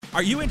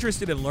Are you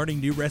interested in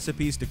learning new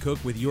recipes to cook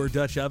with your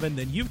Dutch oven?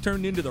 Then you've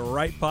turned into the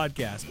right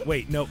podcast.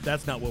 Wait, nope,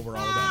 that's not what we're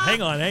all about.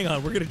 Hang on.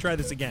 We're going to try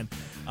this again.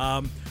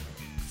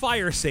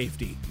 Fire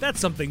safety. That's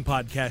something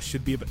podcasts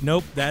should be about.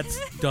 Nope,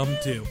 that's dumb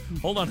too.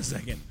 Hold on a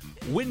second.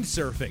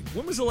 Windsurfing.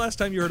 When was the last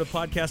time you heard a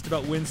podcast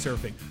about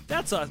windsurfing?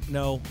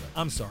 No,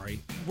 I'm sorry.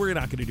 We're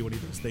not going to do any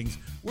of those things.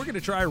 We're going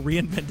to try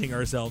reinventing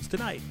ourselves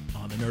tonight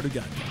on the Nerd of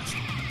Godcast.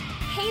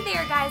 Hey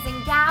there, guys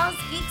and gals,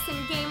 geeks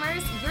and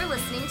gamers. You're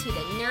listening to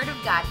the Nerd of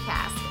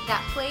Godcast,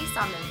 that place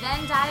on the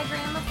Venn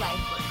diagram of life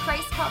where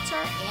Christ culture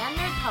and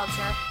nerd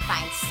culture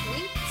find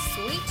sweet,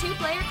 sweet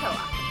two-player co-op.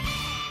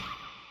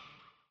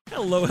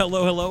 Hello,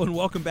 and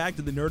welcome back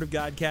to the Nerd of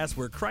Godcast,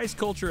 where Christ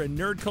culture and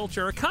nerd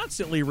culture are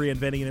constantly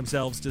reinventing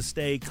themselves to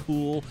stay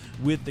cool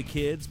with the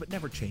kids, but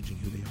never changing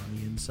who they are on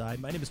the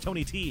inside. My name is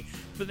Tony T.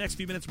 For the next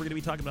few minutes, we're going to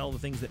be talking about all the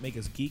things that make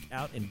us geek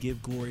out and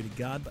give glory to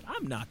God, but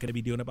I'm not going to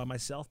be doing it by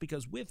myself,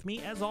 because with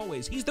me, as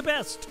always, he's the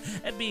best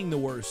at being the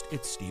worst.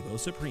 It's Steve-O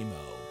Supremo.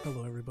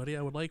 Hello, everybody.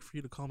 I would like for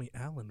you to call me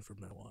Alan from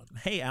now on.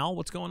 Hey, Al,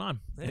 what's going on?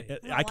 Hey.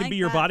 I can be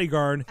your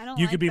bodyguard.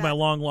 You can be my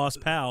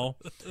long-lost pal.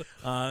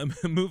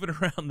 Moving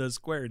around the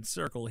squared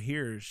circle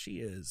here, she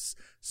is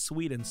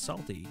sweet and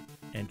salty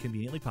and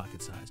conveniently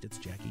pocket-sized. It's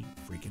Jackie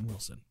freaking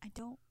Wilson. I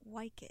don't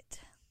like it.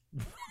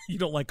 You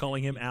don't like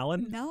calling him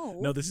Alan? No.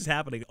 No, this is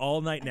happening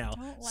all night now.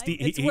 I don't like it.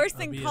 It's worse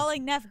than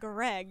calling Neff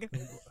Greg.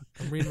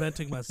 I'm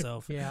reinventing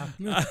myself. Yeah.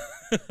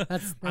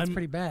 That's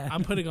pretty bad.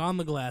 I'm putting on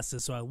the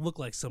glasses so I look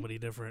like somebody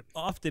different.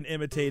 Often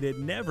imitated,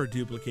 never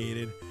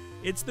duplicated.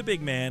 It's the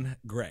big man,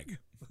 Greg.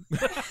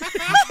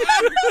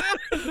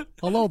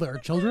 Hello there,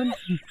 children.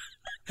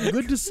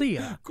 Good to see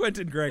you.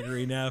 Quentin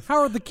Gregory Neff.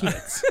 How are the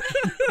kids?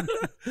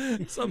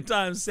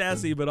 Sometimes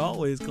sassy, but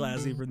always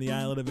classy from the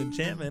Island of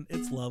Enchantment.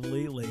 It's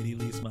lovely Lady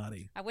Lee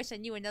Smotty. I wish I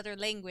knew another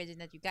language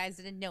and that you guys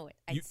didn't know it.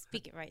 I'd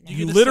speak it right now.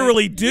 You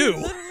literally do.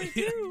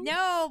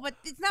 No, but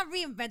it's not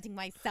reinventing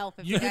myself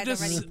if you guys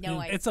already know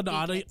it. It's an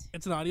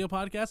audio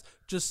podcast.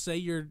 Just say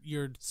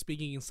you're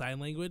speaking in sign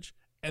language,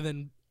 and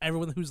then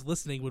everyone who's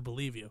listening would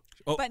believe you.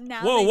 Oh, but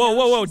now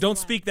whoa! Don't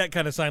speak that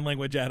kind of sign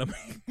language, Adam.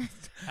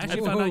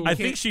 Actually, I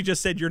think she just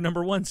said you're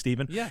number one,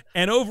 Steven. Yeah.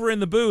 And over in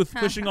the booth,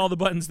 pushing all the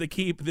buttons that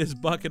keep this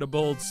bucket of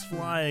bolts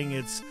flying,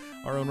 it's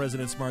our own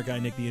resident smart guy,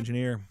 Nick the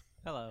engineer.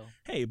 Hello.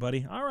 Hey,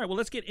 buddy. All right, well,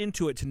 let's get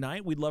into it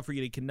tonight. We'd love for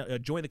you to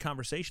join the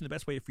conversation. The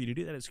best way for you to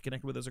do that is to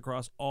connect with us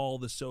across all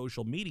the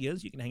social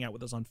medias. You can hang out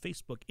with us on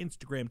Facebook,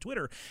 Instagram,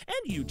 Twitter,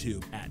 and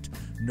YouTube at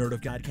Nerd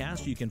of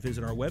Godcast. You can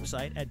visit our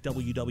website at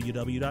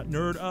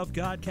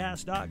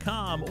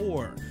www.nerdofgodcast.com,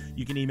 or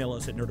you can email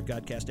us at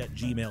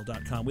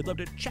nerdofgodcast@gmail.com. We'd love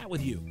to chat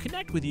with you,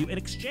 connect with you, and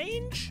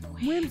exchange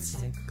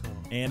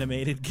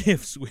animated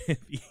gifts with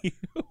you.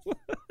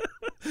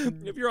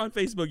 If you're on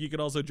Facebook, you can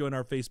also join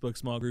our Facebook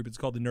small group. It's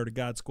called the Nerd of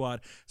God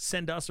Squad.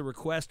 Send us a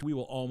request. We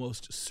will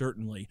almost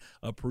certainly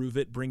approve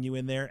it, bring you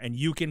in there, and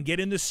you can get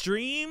in the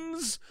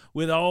streams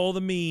with all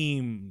the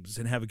memes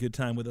and have a good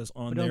time with us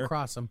on there. Don't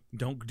cross them.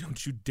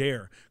 Don't you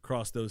dare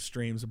cross those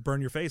streams.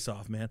 Burn your face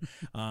off, man.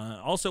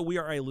 Also, we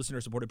are a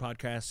listener-supported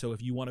podcast, so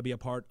if you want to be a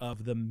part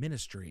of the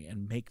ministry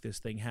and make this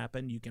thing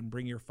happen, you can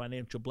bring your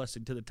financial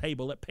blessing to the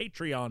table at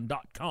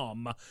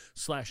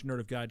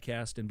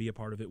patreon.com/nerdofgodcast and be a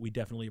part of it. We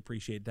definitely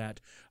appreciate that.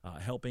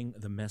 Helping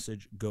the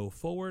message go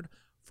forward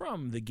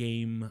from the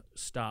game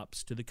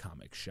stops to the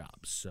comic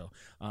shops. So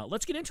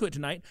let's get into it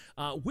tonight.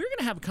 We're going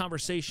to have a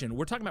conversation.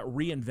 We're talking about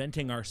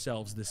reinventing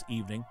ourselves this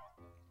evening.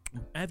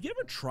 Have you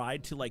ever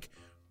tried to,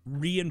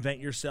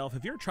 reinvent yourself?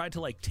 Have you ever tried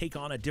to, take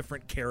on a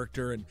different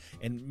character and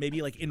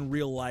maybe, in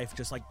real life,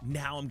 just,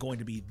 now I'm going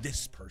to be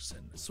this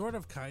person? Sort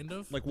of, kind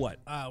of. Like what?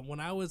 When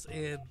I was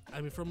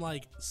from,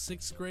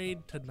 6th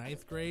grade to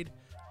 9th grade,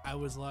 I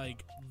was the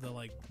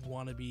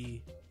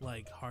wannabe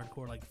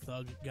hardcore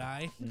thug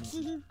guy.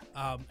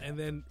 And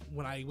then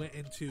when I went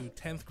into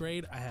 10th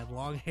grade, I had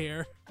long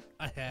hair,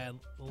 I had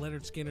a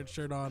Leonard Skinner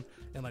shirt on,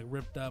 and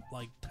ripped up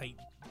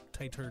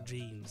tighter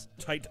jeans.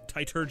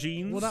 Tighter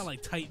jeans? Well,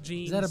 not tight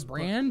jeans. Is that a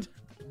brand?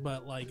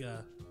 But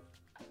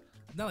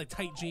not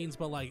tight jeans,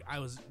 but I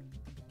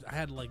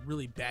had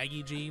really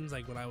baggy jeans,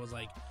 when I was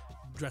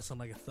dressing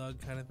like a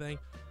thug kind of thing.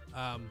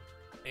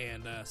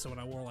 So when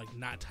I wore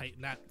not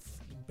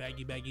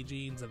baggy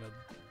jeans and a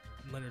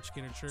Leonard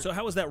Skinner shirt. So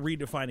how was that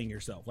redefining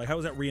yourself? How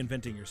was that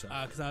reinventing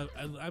yourself? Because I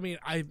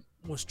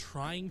was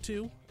trying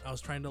to. I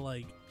was trying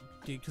to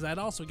because I'd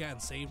also gotten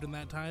saved in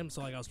that time,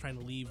 so I was trying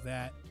to leave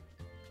that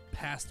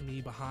past me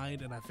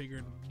behind, and I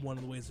figured one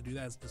of the ways to do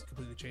that is just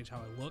completely change how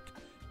I look.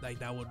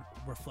 That would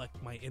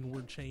reflect my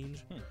inward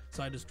change.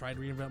 So I just tried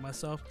to reinvent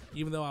myself.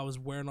 Even though I was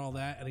wearing all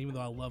that, and even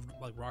though I loved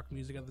rock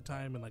music at the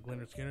time and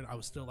Leonard Skinner, I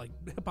was still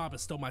hip hop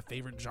is still my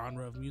favorite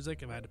genre of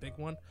music if I had to pick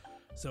one.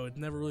 So it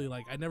never really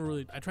I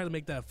tried to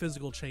make that a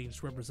physical change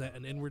to represent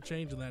an inward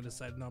change, and then I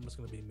decided no, I'm just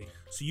gonna be me.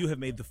 So you have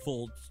made the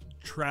full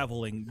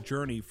traveling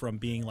journey from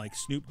being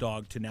Snoop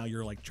Dogg to now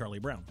you're Charlie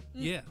Brown.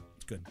 Yeah.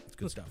 It's good. It's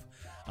good stuff.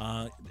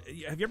 Have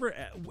you ever?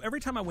 Every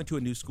time I went to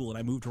a new school, and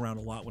I moved around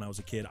a lot when I was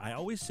a kid, I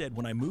always said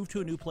when I move to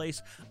a new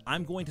place,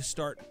 I'm going to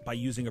start by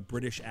using a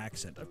British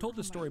accent. I've told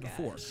this story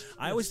before.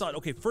 I always thought,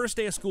 okay, first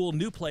day of school,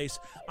 new place,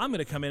 I'm going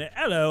to come in and,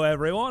 hello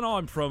everyone,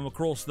 I'm from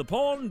across the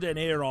pond, and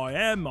here I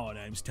am. My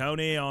name's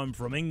Tony. I'm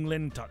from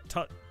England. Tut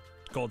tut.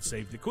 God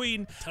save the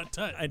Queen. Tut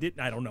tut. I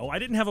don't know. I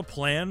didn't have a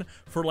plan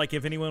for, like,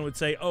 if anyone would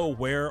say, oh,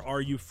 where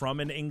are you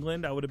from in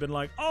England? I would have been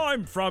like, oh,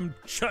 I'm from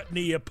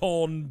Chutney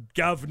upon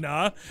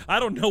Governor. I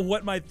don't know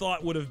what my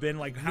thought would have been.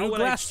 Like, how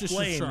would I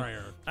explain?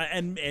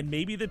 And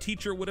maybe the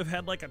teacher would have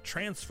had, like, a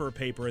transfer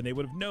paper, and they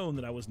would have known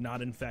that I was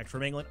not, in fact,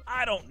 from England.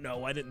 I don't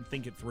know. I didn't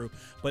think it through.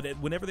 But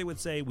whenever they would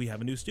say, we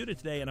have a new student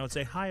today, and I would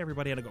say, hi,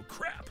 everybody, and I'd go,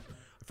 crap.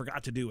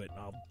 Forgot to do it.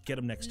 I'll get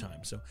them next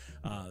time. So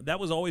that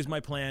was always my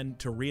plan,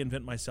 to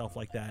reinvent myself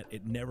like that.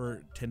 It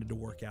never tended to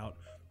work out.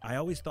 I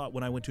always thought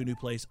when I went to a new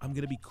place, I'm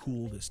gonna be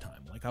cool this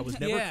time. Like, I was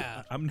never.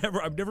 Yeah. I've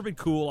never been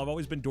cool. I've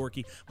always been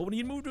dorky. But when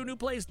you move to a new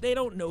place, they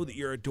don't know that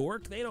you're a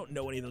dork. They don't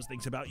know any of those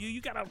things about you.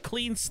 You got a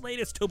clean slate.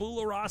 It's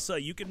tabula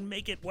rasa. You can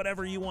make it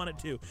whatever you want it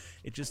to.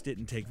 It just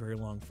didn't take very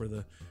long for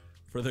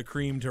the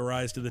cream to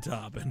rise to the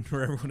top, and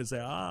for everyone to say,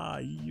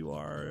 you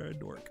are a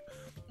dork.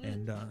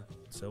 And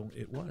so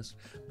it was.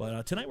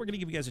 But tonight we're going to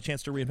give you guys a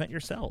chance to reinvent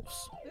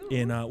yourselves.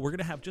 And we're going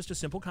to have just a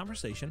simple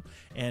conversation.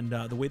 And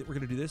the way that we're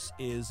going to do this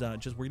is we're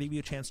going to give you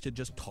a chance to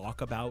just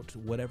talk about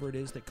whatever it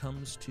is that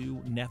comes to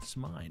Neff's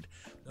mind.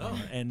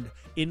 And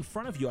in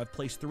front of you, I've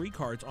placed 3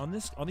 cards. On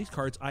these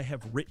cards, I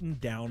have written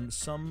down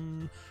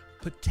some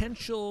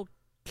potential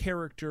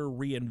character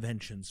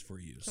reinventions for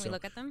you. Can we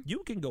look at them? You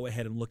can go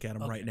ahead and look at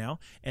them right now.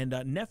 And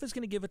Neff is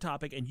going to give a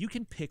topic, and you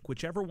can pick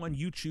whichever one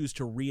you choose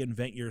to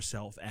reinvent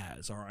yourself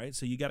as, all right?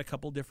 So you got a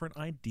couple different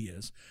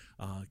ideas.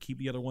 Keep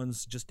the other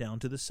ones just down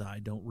to the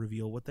side. Don't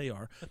reveal what they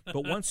are.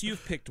 But once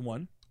you've picked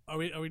one... Are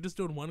we just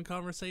doing one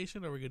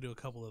conversation, or are we going to do a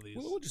couple of these?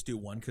 We'll just do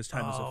one, because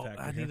time is a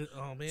factor.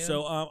 Oh, man.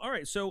 So, all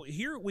right. So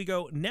here we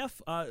go.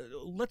 Neff,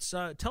 let's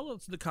tell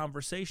us the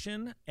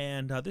conversation.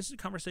 And this is a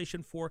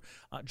conversation for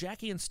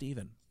Jackie and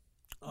Steven.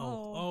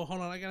 Oh,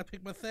 hold on. I got to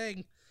pick my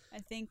thing. I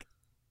think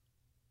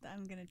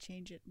I'm going to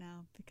change it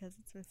now because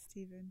it's with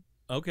Steven.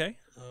 Okay.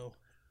 Oh.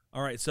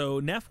 All right.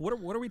 So, Neff, what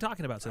are we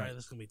talking about tonight? All right,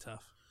 this is going to be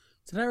tough.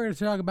 Tonight we're going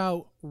to talk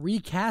about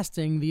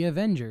recasting the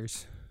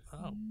Avengers.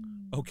 Oh.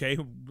 Okay.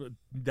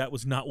 That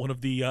was not one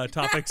of the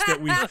topics that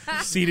we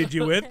seated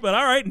you with. But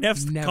all right,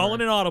 Neff's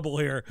calling an audible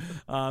here.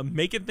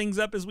 Making things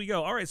up as we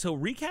go. All right. So,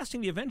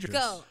 recasting the Avengers.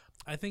 Go.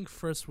 I think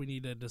first we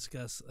need to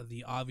discuss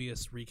the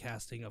obvious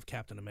recasting of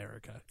Captain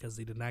America, because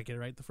they did not get it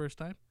right the first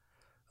time.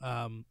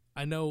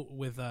 I know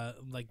with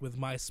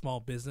my small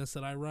business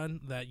that I run,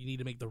 that you need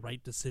to make the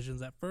right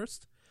decisions at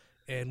first,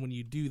 and when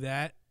you do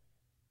that,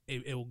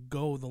 it will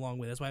go the long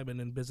way. That's why I've been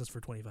in business for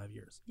 25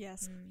 years.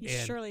 Yes,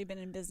 he's surely been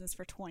in business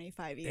for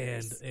 25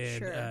 years. And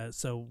sure.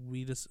 So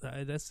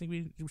I just think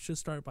we should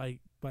start by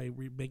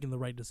making the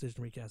right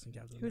decision, recasting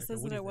Captain America. Who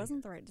says that it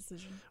wasn't the right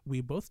decision?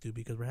 We both do,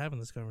 because we're having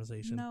this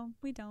conversation. No,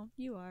 we don't.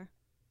 You are.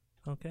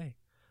 Okay.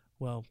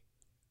 Well,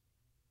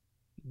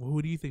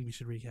 who do you think we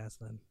should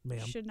recast then,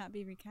 ma'am? Should not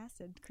be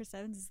recasted. Chris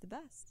Evans is the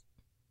best.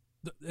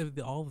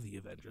 All of the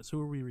Avengers.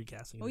 Who are we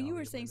recasting? Well, you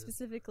were saying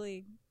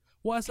specifically.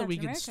 Well, I said we Captain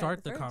can America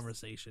start the first.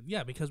 conversation.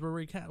 Yeah, because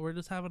we're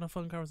just having a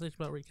fun conversation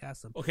about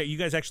recasting. Okay, you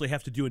guys actually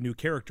have to do a new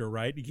character,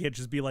 right? You can't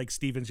just be like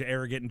Steven's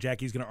arrogant and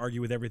Jackie's going to argue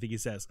with everything he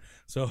says.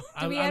 So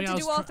Do we have to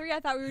do all 3?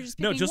 I thought we were just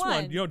picking no, just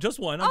one. one. Just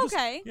one.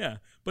 Okay.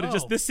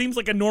 But this seems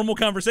like a normal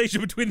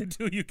conversation between the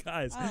two of you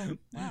guys. Oh,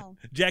 wow.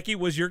 Jackie,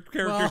 was your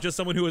character just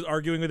someone who was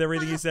arguing with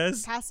everything he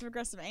says? Passive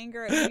aggressive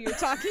anger at who you're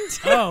talking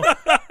to. Oh,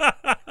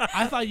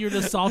 I thought you were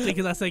just salty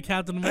because I said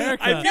Captain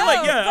America. I feel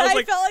like I was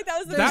like, felt like that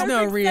was the There's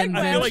no perfect segue. reinvention.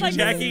 I I feel was like this is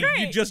Jackie, great.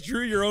 you just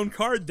drew your own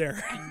card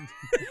there.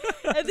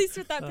 At least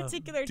with that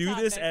particular Do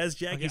topic. this as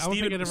Jackie. Okay, I'm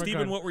gonna pick a different Steven,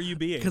 card. what were you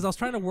being? Because I was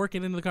trying to work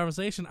it into the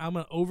conversation. I'm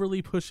an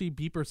overly pushy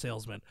beeper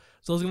salesman.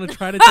 So I was going to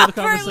try to turn the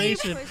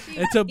conversation pushy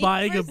into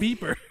buying a beepers.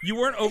 beeper. You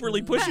weren't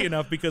overly pushy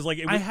enough because like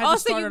it I was. had to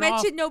Also, start you it off.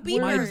 mentioned no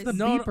Where's beepers. the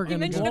No, beeper you going to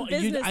mentioned go? a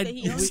business that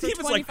he owns for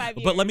Steven's like, 25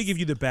 years. but let me give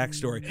you the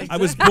backstory. I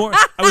was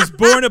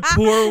born a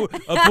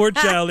poor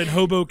child in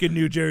Hoboken,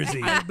 New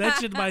Jersey. I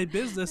mentioned my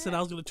business, and I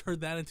was going to turn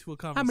that into a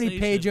How conversation.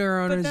 many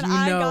pager owners then you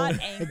I know got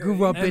that angry.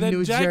 grew up And in then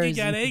New Jackie Jersey?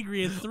 got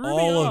angry and threw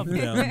All me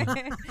of off.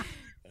 them.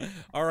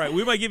 All right,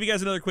 we might give you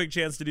guys another quick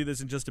chance to do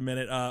this in just a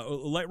minute.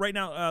 Right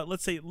now,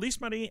 let's say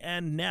Least Money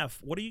and Neff.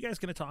 What are you guys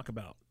going to talk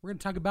about? We're going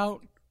to talk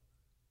about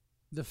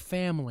the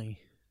family.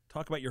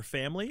 Talk about your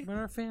family? About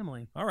our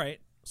family. All right,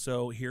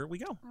 so here we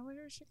go. I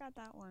wonder if she got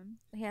that one.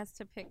 He has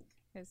to pick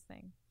his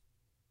thing.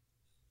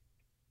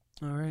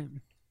 All right.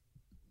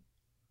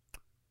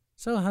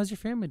 So, how's your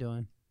family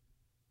doing?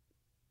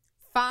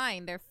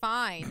 Fine, they're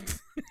fine.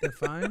 They're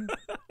fine?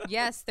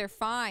 Yes, they're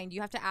fine.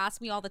 You have to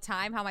ask me all the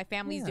time how my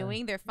family's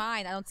doing. They're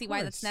fine. I don't see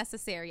why that's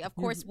necessary. Of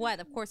course, what?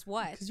 Of course,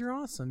 what? Because you're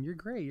awesome. You're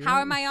great. How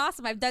am I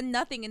awesome? I've done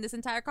nothing in this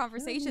entire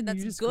conversation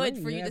that's good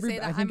for you to say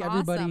that I think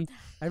I'm awesome.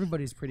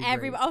 Everybody's pretty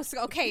great.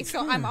 Okay,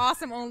 so I'm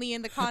awesome only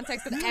in the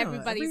context of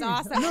everybody's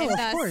awesome. No, and of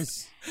thus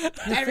course.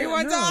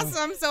 everyone's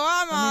awesome, so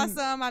I'm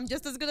awesome. I'm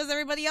just as good as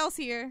everybody else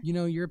here. You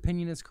know, your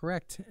opinion is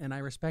correct, and I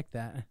respect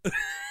that.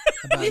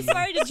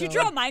 Sorry, did you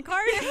draw my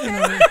card?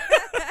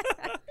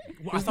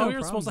 I thought we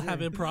were supposed to have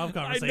improv I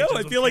conversations. know. I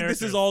with feel like this is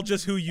characters. all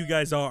just who you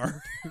guys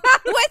are.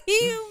 What do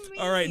you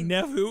mean? All right,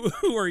 Neff,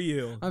 who are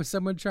you? I'm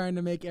someone trying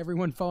to make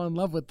everyone fall in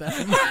love with them.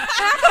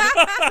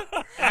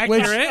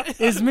 Accurate.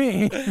 Which is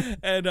me.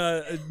 And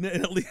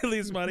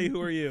Lismati,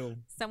 who are you?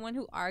 Someone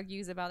who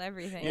argues about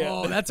everything. Yeah.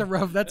 Oh, that's a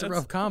rough I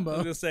was combo.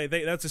 gonna say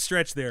that's a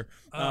stretch there.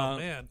 Oh,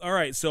 man. All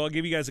right, so I'll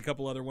give you guys a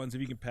couple other ones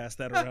if you can pass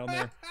that around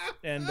there.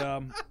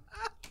 And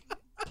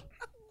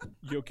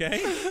you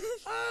okay?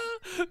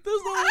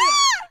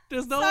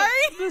 There's no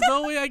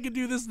way I can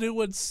do this new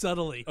one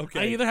subtly. Okay.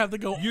 I either have to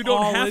go. You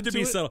don't all have to into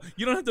be it. subtle.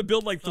 You don't have to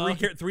build like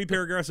three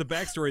paragraphs of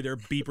backstory there,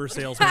 beeper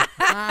salesman.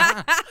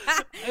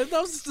 And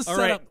that was just a All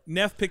setup. right,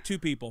 Neff, pick two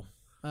people.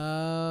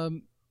 Let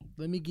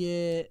me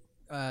get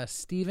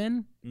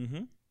Steven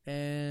Mm-hmm.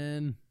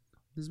 and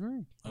Ms.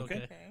 Marie.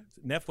 Okay.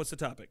 Neff, what's the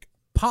topic?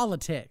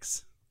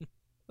 Politics.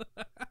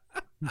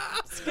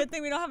 It's a good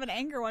thing we don't have an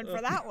anger one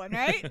for that one,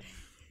 right?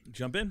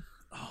 Jump in.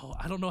 Oh,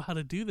 I don't know how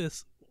to do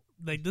this.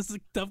 Like, this is a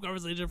tough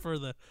conversation for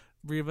the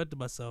reinventing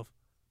myself.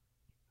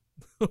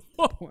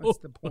 What's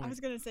the I point? was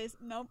gonna say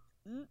nope.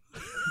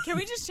 Can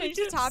we just change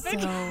the topic?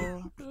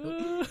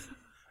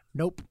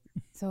 Nope.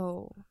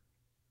 So,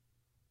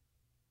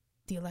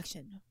 the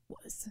election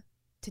was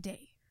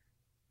today.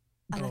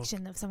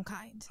 Election of some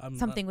kind.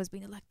 Something was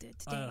being elected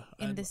today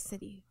in this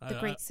city, the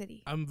great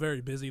city. I'm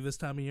very busy this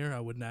time of year. I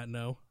would not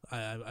know.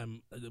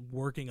 I'm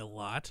working a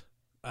lot,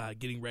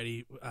 getting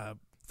ready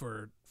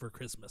for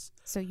Christmas.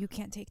 So you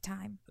can't take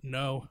time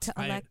No, to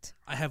elect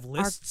I have our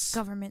lists.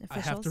 government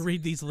officials. I have to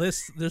read these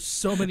lists. There's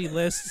so many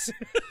lists.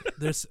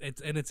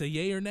 It's a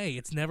yay or nay.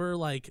 It's never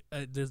like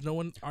there's no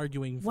one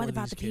arguing for What these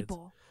about the kids.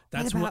 people?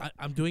 That's What what about-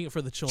 I'm doing it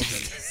for the children.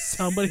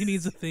 Somebody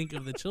needs to think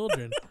of the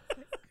children.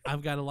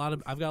 I've got a lot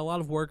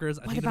of workers.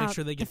 I What need to make about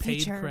sure they the get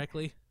paid future?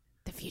 correctly.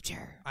 The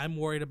future. I'm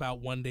worried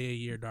about one day a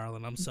year,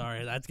 darling. I'm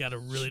sorry. I've got to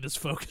really just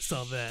focus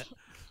on that.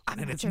 I'm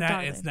And not it's your not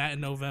darling. it's not in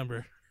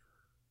November.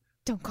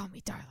 Don't call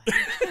me darling.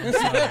 I'm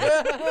sorry.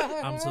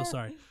 I'm so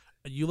sorry.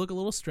 You look a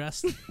little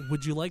stressed.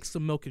 Would you like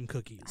some milk and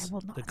cookies I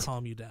will to not.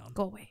 calm you down?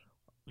 Go away.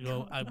 You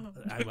know, I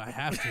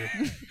have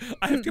to.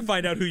 I have to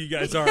find out who you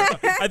guys are.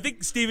 I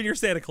think, Steven, you're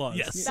Santa Claus.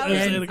 Yes. That was-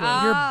 I'm And Santa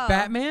Claus. you're Oh.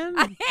 Batman?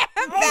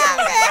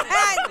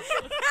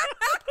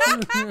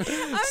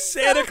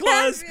 Santa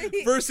Claus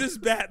happy. versus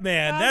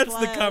Batman. God That's the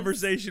bless.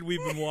 conversation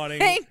we've been wanting.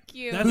 Thank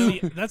you.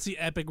 That's the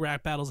epic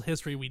rap battles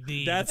history we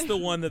need. That's the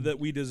one that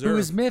we Who deserve.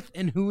 is myth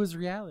and who is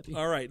reality?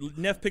 All right,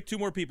 Neff, pick two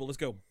more people. Let's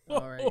go.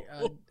 All right.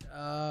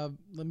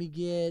 Let me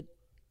get.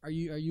 Are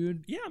you?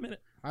 Yeah, I'm in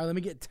it. All right. Let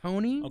me get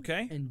Tony.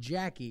 Okay. And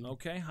Jackie.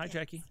 Okay. Hi,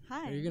 Jackie.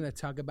 Hi. You're gonna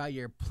talk about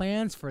your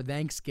plans for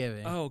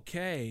Thanksgiving.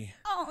 Okay.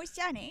 Oh,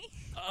 Shani.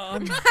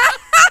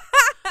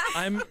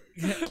 I'm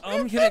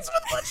gonna.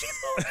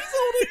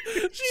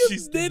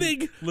 She's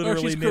knitting. literally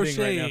or she's knitting right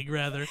now. crocheting,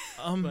 rather.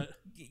 But-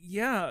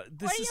 Yeah.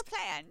 This What are is. your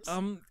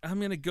plans? I'm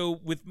gonna go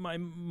with my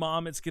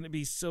mom. It's gonna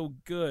be so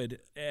good.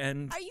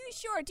 And Are you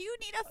sure? Do you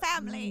need a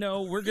family?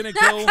 no, we're gonna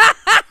go.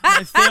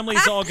 My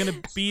family's all gonna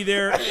be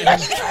there.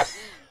 And,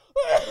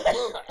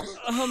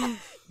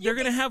 they're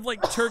gonna have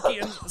like turkey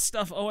and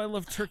stuff. Oh, I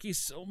love turkey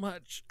so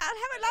much. I'll have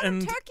a lot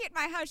And- of turkey at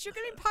my house. You're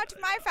gonna be part of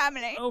my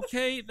family.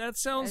 Okay, that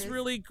sounds That is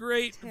really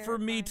great for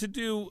me terrifying. to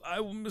do.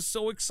 I'm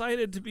so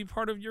excited to be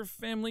part of your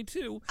family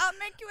too. I'll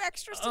make you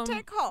extras to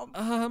take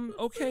home.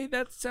 Okay,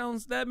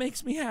 that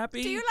makes me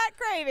happy. Do you like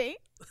gravy?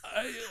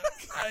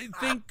 I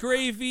think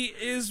gravy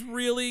is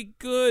really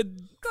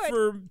good, Good.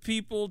 for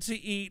people to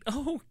eat.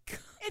 Oh, God.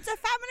 It's a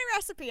family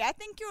recipe. I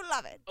think you'll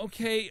love it.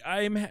 Okay,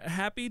 I'm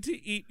happy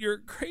to eat your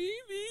gravy.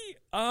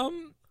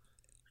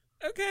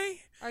 Okay.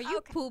 Are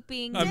you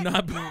pooping? I'm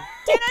not pooping.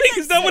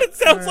 Is that what it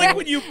sounds like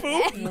when you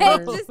poop?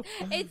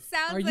 It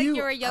sounds Are like you-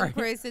 you're a young are-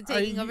 person are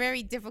taking a you-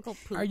 very difficult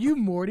poop. Are you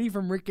Morty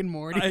from Rick and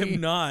Morty? I am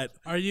not.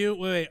 Are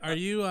you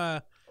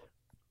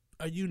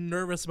Are you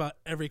nervous about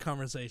every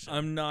conversation?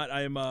 I'm not.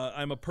 I'm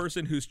a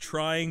person who's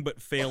trying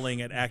but failing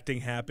at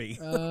acting happy.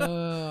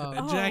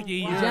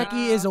 Jackie, wow. you're,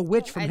 Jackie is a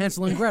witch from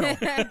Hansel and Gretel.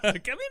 Come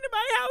into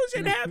my house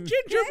and have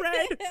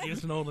gingerbread. you're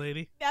just an old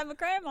lady. I'm a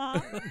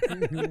grandma.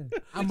 I'm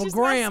a Just my spirit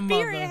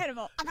grandmother.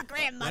 animal. I'm a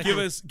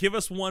grandmother. Give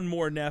us one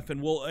more, Neff,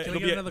 and we'll. Can we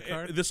get another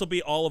card? This will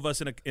be all of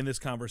us in this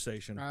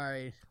conversation. All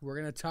right, we're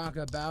gonna talk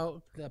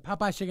about the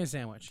Popeye chicken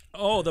sandwich.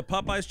 Oh, the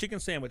Popeyes chicken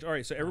sandwich. All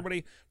right, so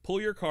everybody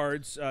pull your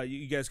cards.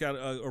 You guys got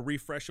a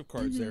refresh of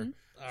cards there.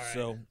 All right.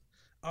 So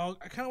I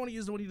kind of want to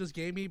use the one you just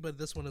gave me, but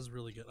this one is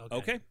really good.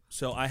 okay,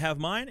 so I have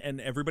mine, and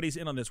everybody's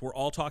in on this. We're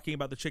all talking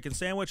about the chicken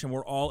sandwich, and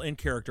we're all in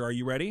character. Are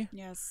you ready?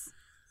 Yes.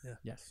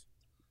 Yes.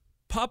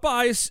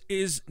 Popeyes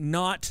is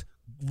not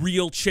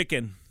real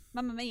chicken.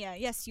 Mamma mia,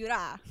 yes, you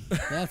are.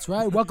 That's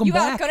right. Welcome You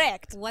are back.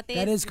 correct.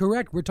 That is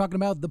correct. We're talking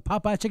about the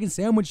Popeye chicken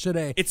sandwich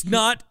today. It's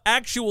not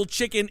actual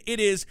chicken. It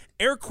is,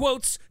 air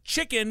quotes,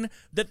 chicken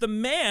that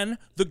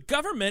the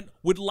government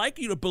would like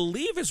you to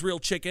believe is real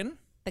chicken.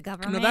 The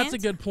government. No, that's a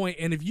good point.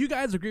 And if you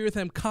guys agree with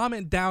him,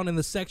 comment down in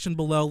the section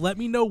below. Let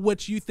me know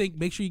what you think.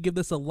 Make sure you give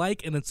this a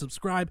like and then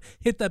subscribe.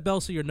 Hit that bell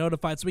so you're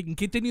notified so we can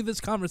continue this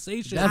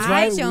conversation. That's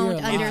right. I don't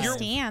If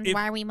understand if-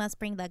 why we must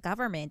bring the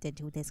government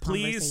into this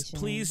conversation.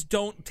 Please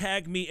don't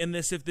tag me in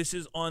this if this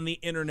is on the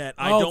internet.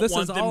 I Oh, don't this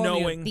want is them all on the-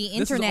 knowing. The This is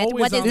internet. always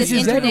What is on this the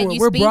This is internet everywhere. you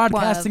We're speak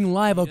broadcasting of?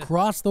 live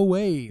across the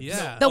waves.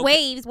 Yeah. The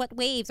waves. What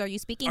waves are you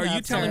speaking Are of?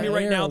 you telling me sir?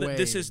 right now that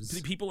this is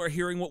Airwaves. people are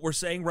hearing what we're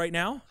saying right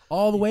now?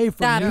 All the way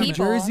from The New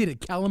people. Jersey to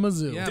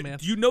Kalamazoo. Yeah, man.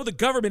 You know the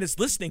government is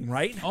listening,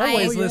 right?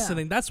 Always Oh, yeah.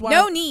 listening. That's why.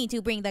 No need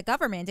to bring the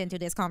government into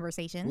this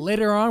conversation.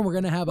 Later on, we're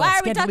going to have a Why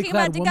are we scantily talking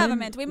clad about the woman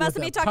government? We must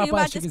with be a talking Popeye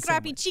about the chicken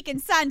scrappy sandwich. chicken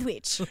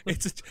sandwich.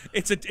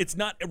 It's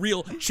not a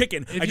real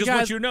chicken. If I you just guys-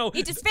 want you to know.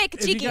 It is fake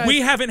If you chicken. guys-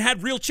 We haven't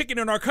had real chicken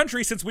in our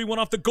country since we went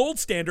off the gold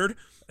standard.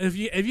 If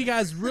you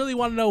guys really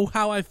want to know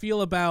how I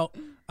feel about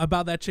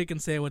that chicken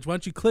sandwich, why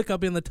don't you click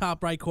up in the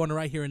top right corner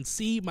right here and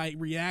see my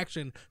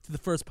reaction to the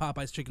first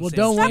Popeye's chicken Well, sandwich.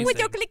 don't Stop wait. with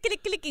your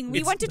clicking. We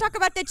It's- want to talk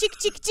about the chicken.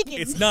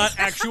 It's not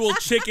actual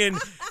chicken.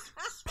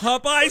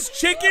 Popeye's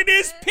chicken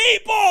is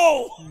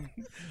people.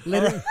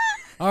 Later.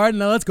 All right,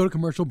 now let's go to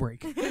commercial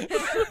break.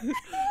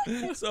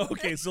 So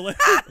let's.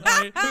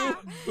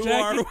 Who Jackie,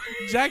 are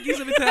Jackie's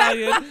an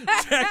Italian.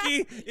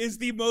 Jackie is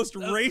the most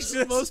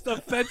racist, most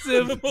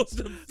offensive. the most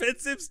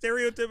offensive,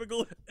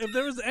 stereotypical. If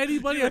there was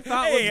anybody I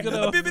thought Hey, was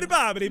gonna, bibbidi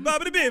bobbidi,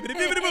 bobbidi bibbidi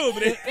bibbidi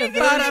boobidi.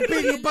 Bada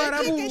bing,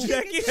 bada boom.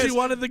 Jackie she has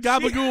wanted the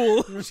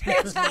gabagool.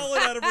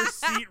 fallen out of her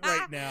seat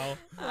right now.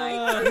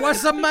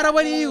 What's the matter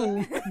with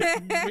you?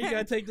 We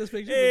gotta take this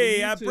picture. Hey,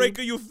 for I the YouTube. break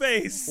your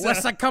face.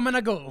 What's a coming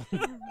to go?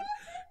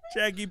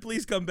 Jackie,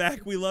 please come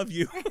back. We love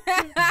you.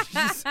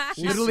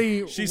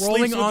 Literally she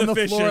rolling sleeps with on the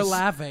the floor fishes.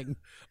 laughing.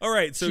 All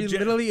right, so She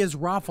literally is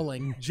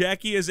ruffling.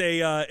 Jackie is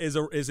is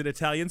an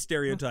Italian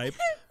stereotype.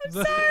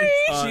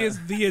 She is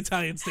the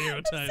Italian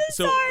stereotype.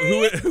 So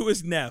who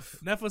is Neff?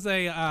 Neff was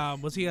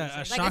was he a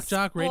Like shock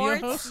jock radio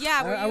sports- host?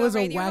 Yeah, were I you was a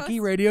radio wacky host?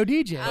 radio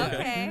DJ.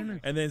 Okay.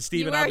 And then You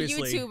Steven, were a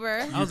obviously.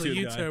 YouTuber. I was a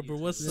YouTube guy. YouTuber.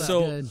 What's up?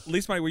 So, Good.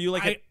 Leesmeyer, were you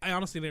like I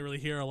honestly didn't really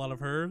hear a lot of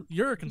her.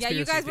 You're a Yeah, conspiracy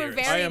you guys were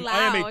theorist. I very am a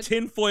loud.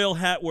 tinfoil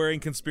hat wearing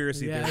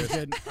conspiracy Yeah, theorist.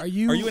 good. Are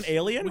you an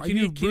alien? Are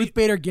you Ruth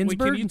Bader Wait,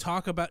 Ginsburg? can you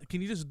talk about?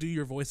 Can you just do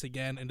your voice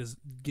again and just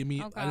give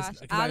me? Oh gosh,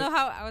 'cause I don't know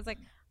how. I was like,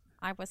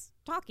 I was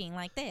talking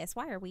like this.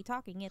 Why are we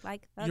talking it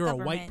like the You're a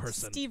government? white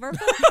person. Steve Urkel.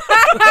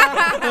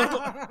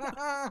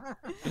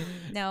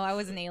 No, I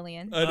was an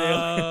alien. An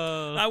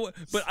alien.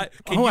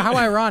 Can Oh, you, how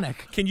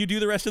ironic. can you do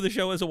the rest of the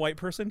show as a white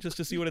person just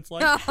to see what it's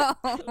like?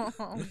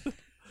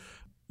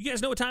 You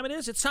guys know what time it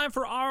is? It's time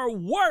for our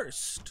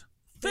worst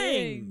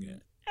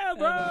thing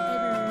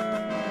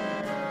ever.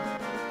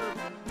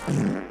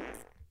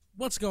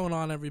 What's going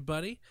on,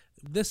 everybody?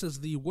 This is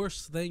the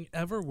worst thing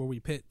ever, where we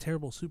pit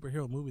terrible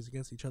superhero movies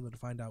against each other to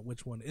find out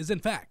which one is, in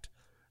fact,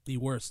 the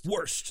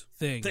worst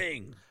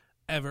thing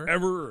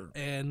ever.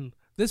 And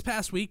this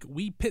past week,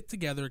 we pit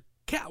together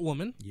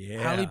Catwoman,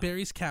 Yeah. Halle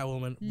Berry's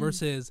Catwoman,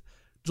 versus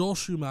Joel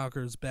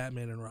Schumacher's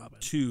Batman and Robin.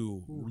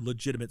 Two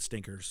legitimate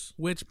stinkers.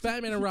 Which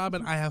Batman and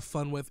Robin I have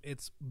fun with.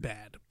 It's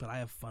bad, but I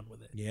have fun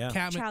with it. Yeah.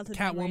 Childhood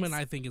Catwoman memories.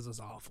 I think is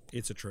awful.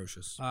 It's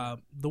atrocious.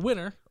 The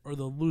winner or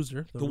the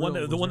loser, the one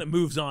that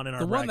moves on in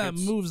our the one that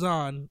brackets. moves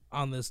on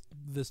this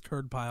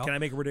turd pile. Can I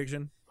make a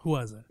prediction? Who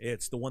was it?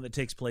 It's the one that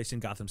takes place in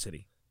Gotham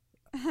City.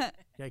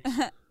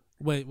 Yikes.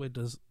 Wait,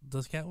 does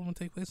Catwoman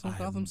take place in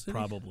Gotham City?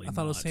 Probably I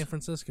thought it was not. San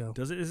Francisco.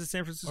 Does it? Is it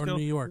San Francisco Or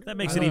New York. That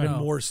makes I it don't even know.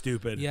 more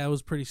stupid. Yeah, it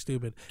was pretty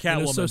stupid. And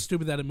it was so Catwoman.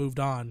 stupid that it moved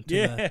on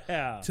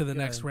to the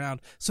next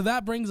round. So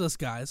that brings us,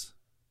 guys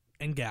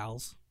and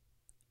gals,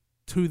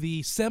 to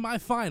the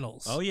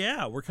semifinals. Oh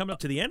yeah, we're coming up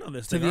to the end on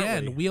this. To thing, the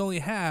aren't end. We only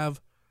have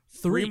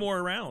three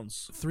more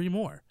rounds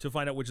to to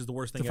find out which is the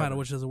worst thing. find ever. out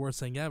which is the worst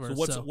thing ever.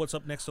 So what's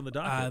up next on the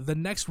docket? The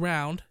next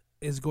round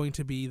is going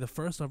to be the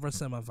first of our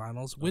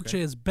semifinals, which Okay.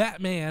 is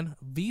Batman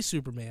v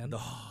Superman,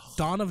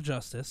 Dawn of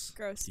Justice.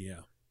 Gross. yeah.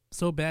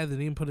 So bad they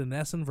didn't even put an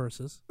S in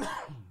versus.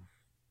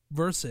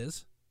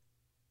 versus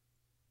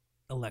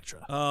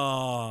Elektra.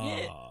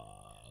 Oh.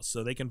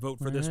 So they can vote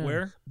for this Yeah.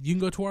 where? You can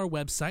go to our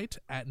website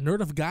at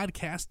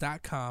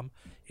nerdofgodcast.com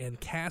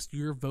and cast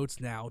your votes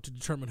now to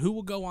determine who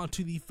will go on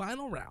to the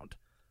final round,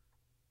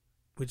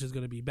 which is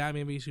going to be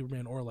Batman v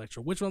Superman or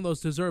Elektra. Which one of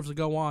those deserves to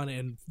go on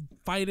and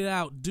fight it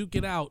out, duke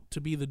it out to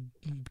be the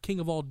king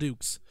of all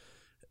dukes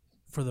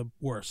for the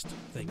worst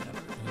thing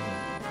ever.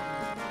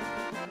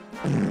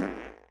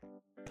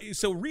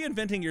 So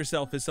reinventing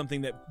yourself is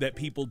something that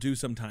people do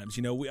sometimes.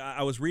 You know,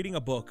 I was reading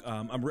a book.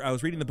 I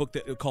was reading the book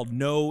called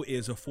 "No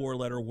is a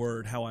Four-Letter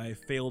Word: How I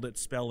Failed at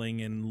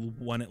Spelling and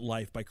Won at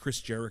Life" by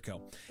Chris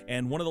Jericho.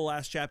 And one of the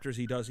last chapters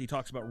he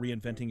talks about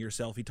reinventing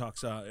yourself. He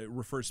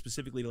refers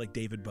specifically to like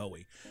David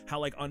Bowie. How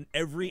like on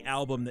every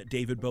album that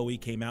David Bowie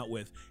came out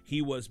with,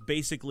 he was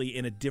basically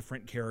in a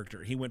different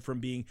character. He went from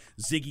being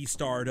Ziggy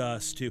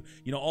Stardust to,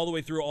 you know, all the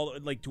way through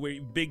to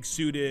where big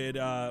suited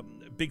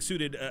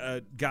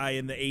guy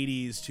in the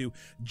 80s to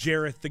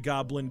Jareth the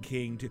Goblin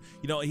King to,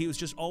 you know, he was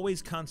just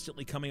always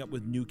constantly coming up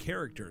with new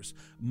characters.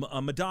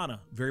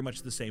 Madonna, very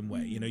much the same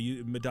way. You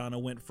know, Madonna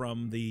went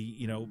from the,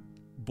 you know,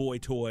 boy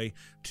toy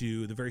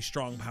to the very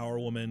strong power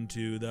woman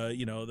to the,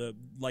 you know, the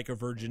like a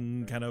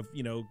virgin kind of,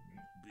 you know,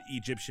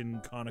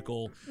 Egyptian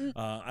conical.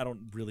 I don't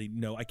really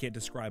know. I can't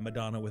describe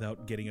Madonna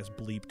without getting us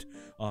bleeped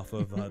off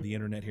of the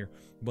internet here.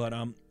 But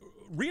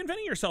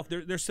reinventing yourself,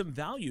 there's some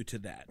value to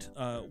that.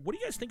 What do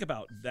you guys think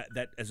about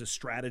that as a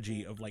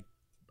strategy of like,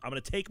 I'm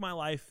going to take my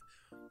life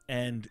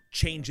and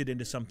change it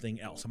into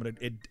something else. I'm going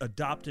to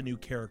adopt a new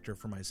character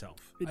for myself.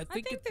 I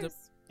think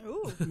there's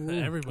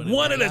everybody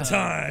one at a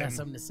time. Got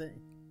something to say.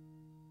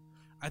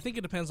 I think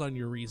it depends on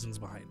your reasons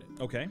behind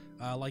it. Okay.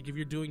 Like if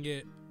you're doing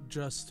it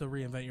just to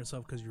reinvent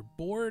yourself because you're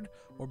bored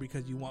or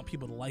because you want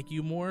people to like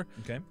you more.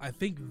 Okay. I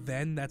think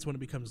then that's when it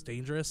becomes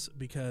dangerous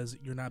because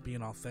you're not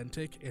being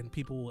authentic and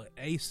people will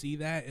A, see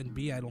that, and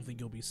B, I don't think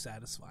you'll be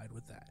satisfied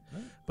with that.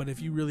 Right. But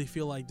if you really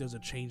feel like there's a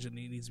change that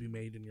needs to be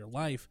made in your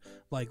life,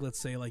 like let's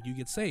say like you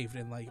get saved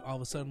and like all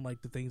of a sudden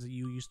like the things that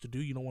you used to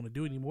do you don't want to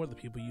do anymore, the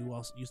people you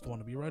also used to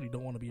want to be around you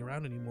don't want to be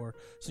around anymore,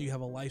 so you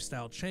have a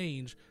lifestyle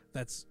change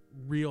that's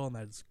real and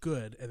that's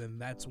good, and then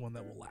that's one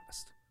that will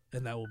last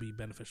and that will be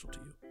beneficial to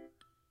you.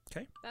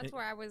 Okay. That's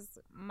where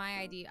my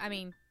idea, I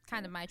mean,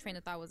 kind of my train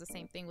of thought was the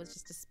same thing, was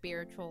just a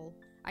spiritual,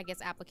 I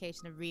guess,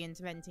 application of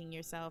reinventing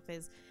yourself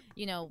is,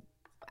 you know,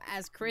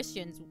 as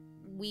Christians,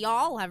 we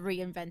all have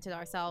reinvented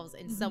ourselves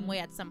in some way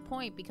at some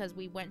point because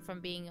we went from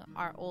being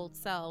our old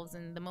selves,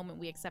 and the moment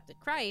we accepted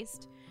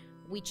Christ,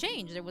 we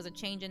changed. There was a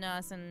change in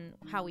us and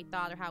how we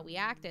thought or how we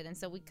acted, and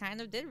so we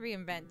kind of did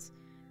reinvent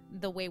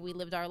the way we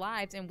lived our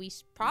lives, and we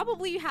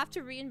probably have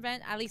to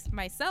reinvent, at least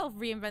myself,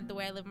 reinvent the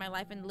way I live my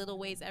life in little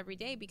ways every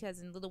day, because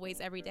in little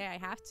ways every day I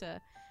have to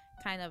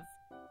kind of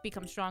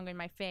become stronger in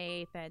my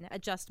faith and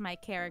adjust my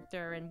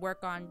character and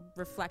work on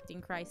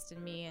reflecting Christ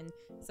in me. And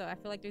so I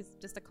feel like there's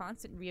just a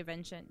constant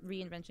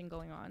reinvention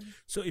going on.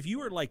 So if you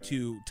were like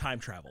to time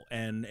travel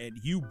and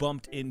you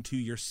bumped into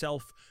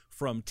yourself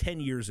from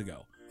 10 years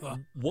ago,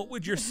 what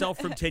would yourself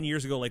from 10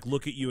 years ago like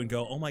look at you and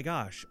go, oh my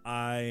gosh,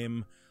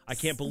 I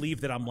can't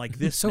believe that I'm like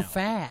this so now.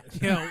 fat.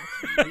 You know,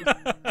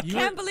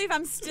 can't believe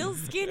I'm still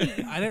skinny.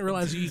 I didn't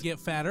realize you could get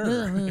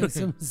fatter.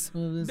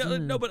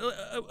 No, but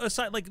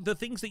aside, like the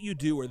things that you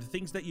do or the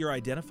things that you're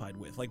identified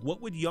with, like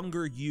what would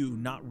younger you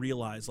not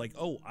realize? Like,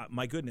 oh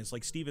my goodness,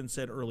 like Steven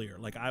said earlier,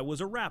 like I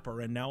was a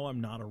rapper and now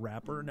I'm not a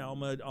rapper. Now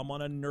I'm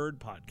on a nerd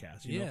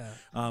podcast. You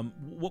know?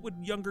 What would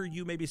younger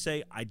you maybe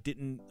say? I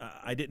didn't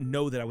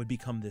know that I would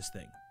become this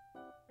thing.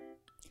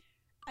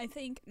 I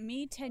think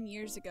me 10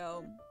 years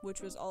ago,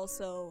 which was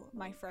also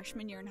my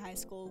freshman year in high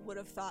school, would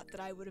have thought that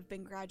I would have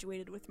been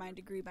graduated with my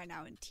degree by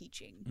now in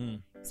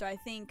teaching. So I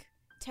think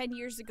 10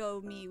 years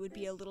ago me would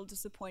be a little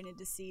disappointed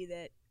to see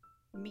that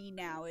me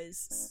now is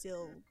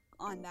still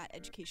on that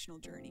educational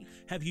journey.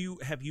 Have you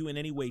in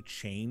any way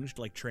changed,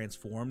 like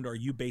transformed? Are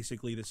you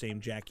basically the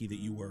same Jackie that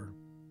you were?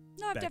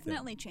 No, I've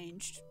definitely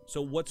changed.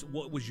 So what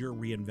was your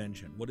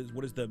reinvention? What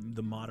is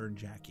the modern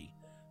Jackie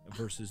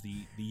versus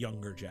the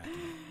younger Jackie?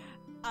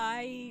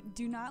 I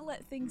do not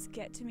let things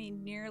get to me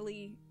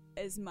nearly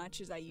as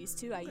much as I used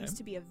to. I used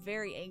to be a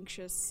very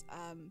anxious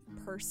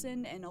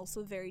person and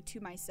also very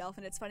to myself.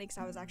 And it's funny because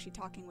I was actually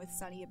talking with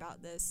Sunny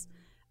about this,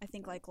 I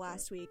think like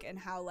last week, and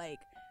how like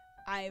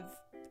I've,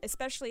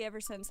 especially ever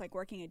since like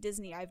working at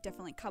Disney, I've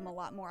definitely come a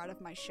lot more out of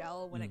my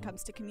shell when it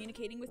comes to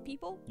communicating with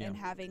people and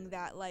having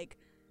that like,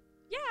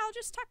 yeah, I'll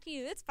just talk to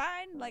you. It's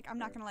fine. Like, I'm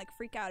not going to like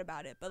freak out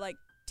about it. But like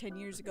 10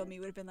 years ago, me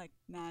would have been like,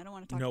 nah, I don't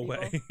want to talk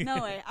to people.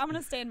 No way. I'm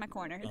going to stay in my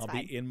corner. It's fine.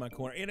 I'll be in my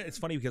corner. And it's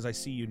funny because I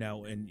see you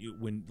now, and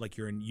when like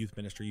you're in youth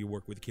ministry, you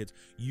work with kids,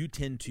 you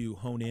tend to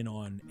hone in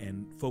on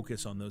and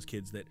focus on those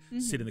kids that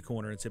sit in the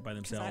corner and sit by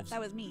themselves. That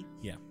was me.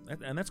 Yeah.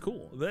 And that's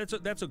cool.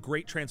 That's a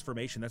great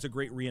transformation. That's a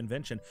great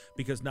reinvention,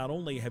 because not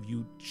only have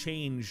you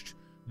changed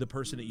the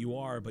person that you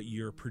are, but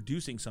you're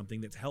producing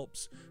something that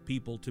helps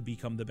people to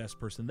become the best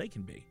person they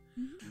can be.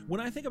 When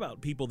I think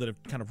about people that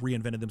have kind of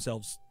reinvented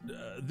themselves,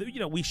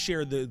 we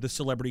share the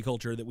celebrity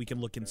culture that we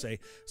can look and say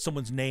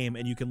someone's name,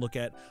 and you can look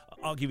at,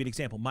 I'll give you an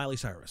example, Miley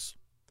Cyrus.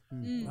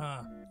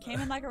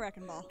 Came in like a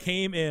wrecking ball.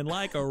 Came in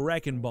like a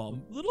wrecking ball.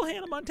 Little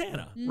Hannah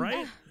Montana,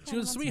 right? She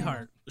was a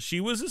sweetheart. She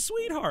was a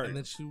sweetheart. And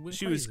then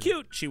she was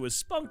cute. She was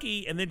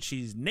spunky. And then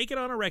she's naked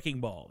on a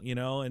wrecking ball,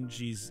 and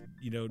she's,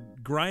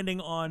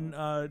 grinding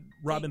on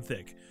Robin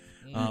Thicke.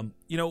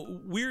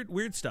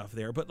 Weird stuff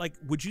there. But, like,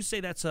 would you say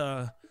that's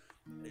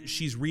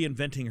she's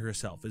reinventing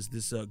herself? Is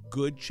this a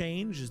good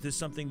change? Is this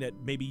something that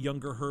maybe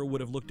younger her would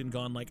have looked and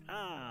gone like,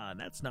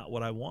 that's not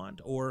what I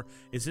want? Or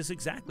is this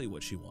exactly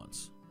what she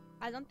wants?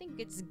 I don't think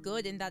it's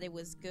good in that it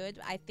was good.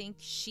 I think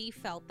she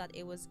felt that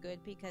it was good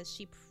because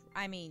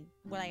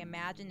what I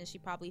imagine is she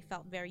probably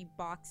felt very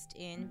boxed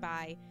in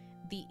by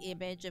the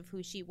image of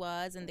who she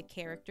was and the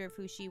character of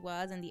who she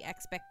was and the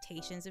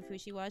expectations of who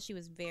she was. She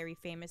was very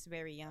famous,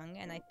 very young,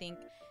 and I think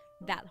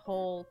that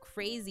whole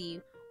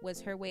crazy was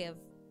her way of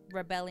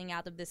rebelling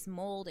out of this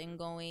mold and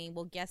going,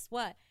 well, guess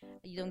what?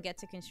 You don't get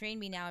to constrain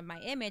me now in my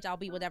image. I'll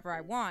be whatever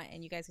I want,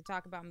 and you guys can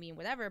talk about me and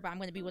whatever, but I'm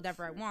going to be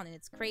whatever I want, and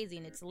it's crazy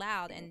and it's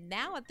loud. And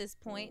now at this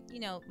point,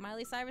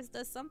 Miley Cyrus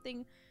does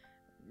something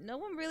no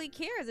one really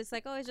cares. It's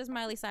like, oh, it's just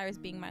Miley Cyrus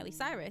being Miley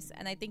Cyrus.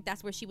 And I think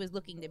that's where she was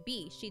looking to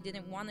be. She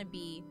didn't want to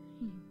be,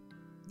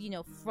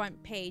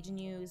 front page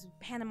news.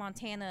 Hannah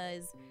Montana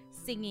is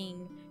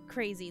singing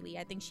crazily.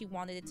 I think she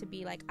wanted it to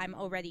be like, I'm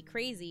already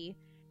crazy,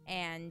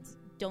 and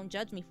don't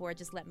judge me for it,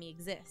 just let me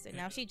exist. And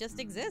now she just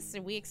exists,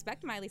 and we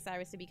expect Miley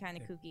Cyrus to be kind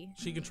of kooky.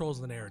 She controls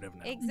the narrative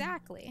now.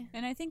 Exactly.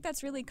 And I think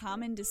that's really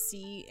common to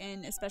see,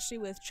 and especially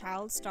with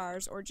child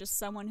stars or just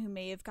someone who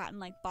may have gotten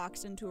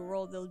boxed into a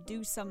role, they'll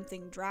do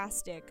something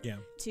drastic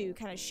to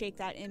kind of shake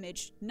that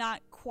image.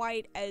 Not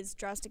quite as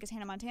drastic as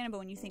Hannah Montana, but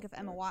when you think of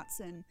Emma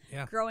Watson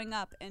growing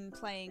up and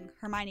playing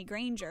Hermione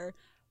Granger,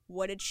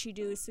 what did she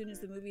do as soon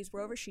as the movies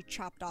were over? She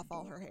chopped off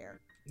all her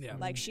hair. Yeah.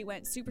 She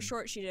went super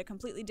short. She did a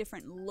completely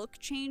different look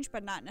change,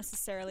 but not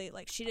necessarily,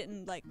 she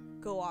didn't,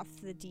 go off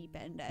the deep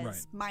end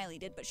as Miley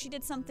did, but she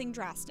did something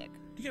drastic.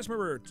 Do you guys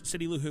remember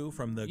Cindy Lou Who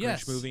from the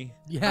Yes. Grinch movie?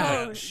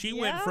 Yeah. She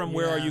went from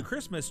Where Are You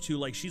Christmas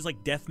to, she's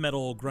death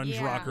metal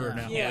grunge rocker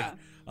now. Yeah.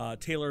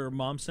 Taylor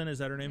Momsen, is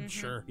that her name? Mm-hmm.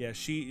 Sure. Yeah,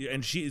 she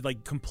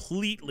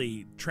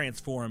completely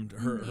transformed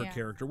her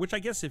character, which I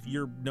guess if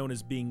you're known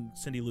as being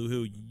Cindy Lou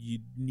Who, you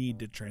need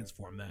to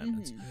transform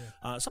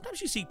that.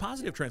 Sometimes you see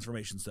positive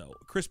transformations, though.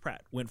 Chris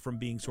Pratt went from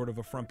being sort of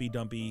a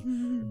frumpy-dumpy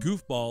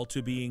goofball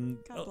to being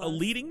a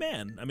leading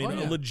man. I mean,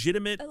 a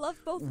legitimate, I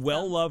love both of them.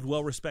 well-loved,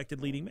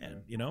 well-respected leading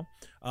man,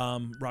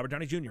 Robert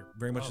Downey Jr.,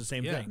 very much the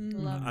same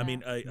thing. Love I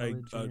mean,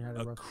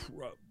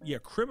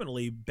 that.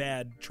 criminally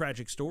bad,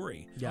 tragic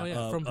story.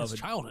 Yeah. From his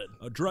childhood.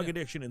 Drug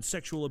addiction and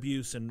sexual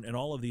abuse and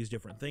all of these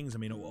different things. I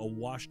mean, a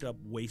washed up,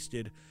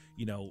 wasted,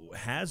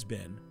 has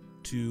been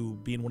to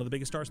being one of the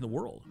biggest stars in the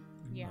world.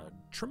 Yeah.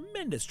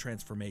 Tremendous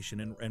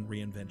transformation and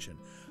reinvention.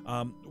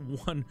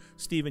 One,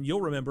 Steven,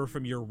 you'll remember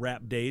from your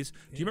rap days.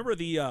 Do you remember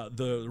the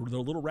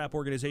little rap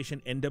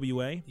organization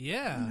NWA?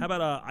 Yeah. How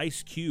about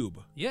Ice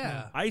Cube?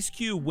 Yeah. Ice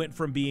Cube went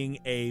from being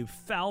a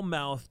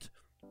foul-mouthed,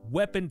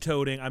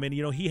 weapon-toting, I mean,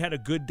 he had a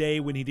good day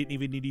when he didn't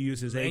even need to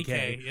use his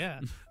AK, yeah.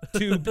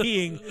 to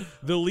being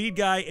the lead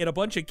guy in a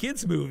bunch of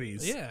kids'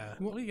 movies. Yeah.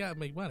 Well, you gotta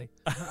make money.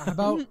 How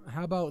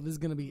about this is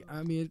gonna be?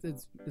 I mean,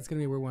 it's gonna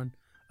be a weird one.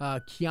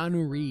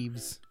 Keanu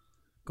Reeves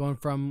going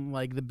from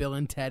the Bill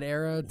and Ted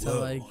era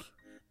to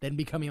then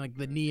becoming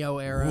the Neo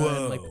era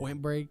and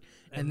Point Break,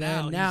 and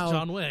then now he's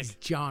John Wick. he's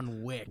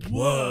John Wick.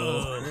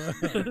 Whoa.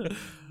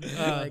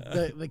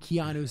 The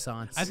Keanu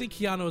sans. I think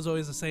Keanu was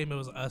always the same. It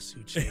was us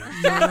who changed.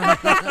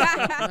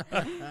 I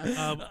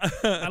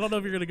don't know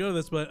if you're gonna go to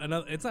this, but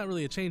it's not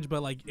really a change,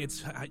 but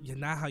it's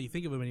not how you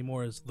think of him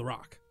anymore as The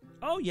Rock.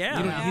 Oh, yeah.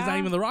 He's not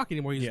even The Rock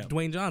anymore. He's Yeah.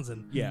 Dwayne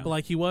Johnson. Yeah.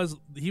 But he was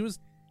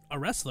a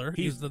wrestler.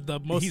 He's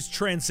the most He's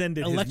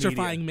transcended his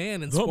electrifying media.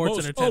 man in The sports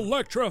most entertainment.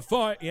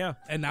 electrifying, yeah.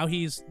 And now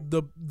he's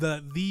the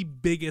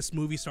biggest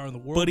movie star in the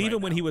world. But even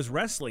right when now. he was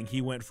wrestling,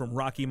 he went from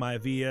Rocky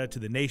Maivia to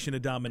the Nation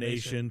of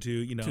Domination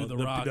to The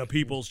Rock. the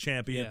People's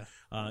Champion. Yeah.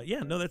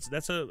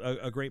 That's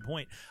a great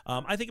point.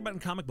 I think about in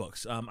comic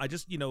books. I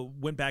just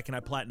went back and I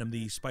platinumed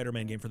the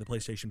Spider-Man game for the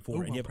PlayStation 4, Ooh,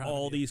 and you I'm have proud of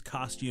all you. these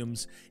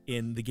costumes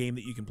in the game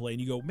that you can play, and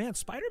you go, man,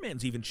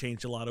 Spider-Man's even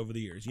changed a lot over the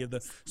years. You have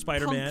the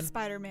Spider-Man. Punk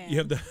Spider-Man. You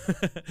have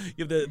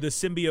the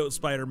symbiote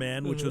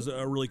Spider-Man, which was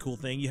a really cool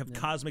thing. You have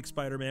Cosmic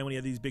Spider-Man when you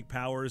have these big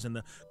powers, and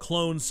the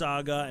Clone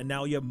Saga, and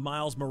now you have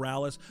Miles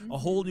Morales, a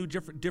whole new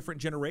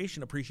different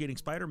generation appreciating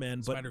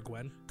Spider-Man, but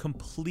Spider-Gwen.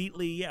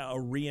 completely a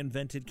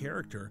reinvented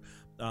character.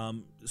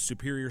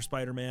 Superior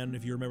Spider-Man,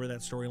 if you remember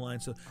that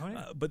storyline. So,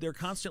 but they're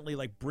constantly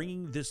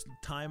bringing this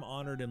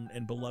time-honored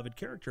and beloved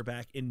character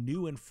back in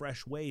new and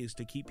fresh ways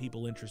to keep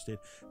people interested,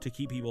 to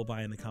keep people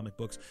buying the comic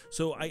books.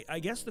 So I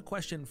guess the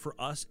question for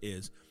us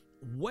is,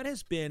 what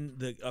has been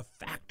a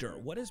factor?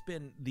 What has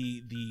been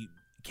the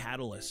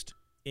catalyst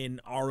in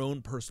our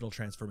own personal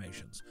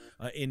transformations,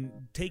 in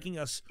taking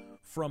us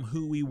from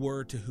who we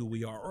were to who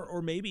we are?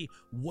 Or maybe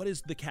what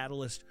is the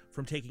catalyst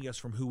from taking us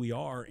from who we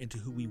are into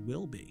who we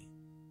will be?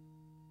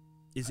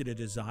 Is it a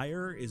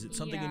desire? Is it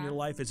something in your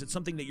life? Is it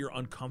something that you're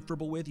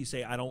uncomfortable with? You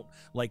say, I don't,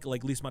 like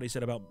Lisa Mari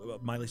said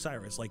about Miley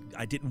Cyrus,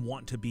 I didn't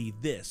want to be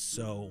this,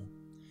 so...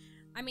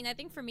 I mean, I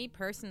think for me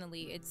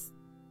personally,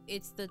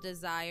 it's the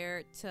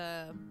desire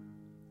to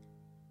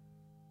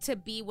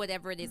be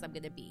whatever it is I'm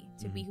going to be,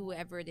 to be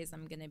whoever it is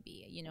I'm going to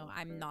be.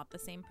 I'm not the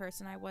same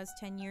person I was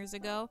 10 years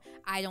ago.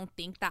 I don't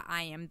think that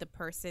I am the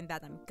person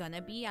that I'm going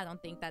to be. I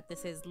don't think that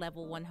this is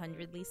level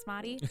 100 Lisa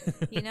Mari,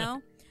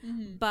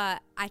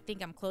 But I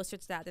think I'm closer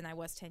to that than I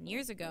was 10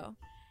 years ago.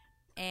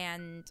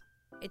 And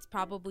it's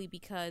probably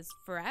because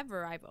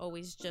forever I've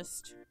always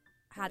just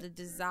had a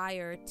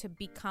desire to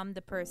become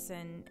the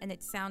person, and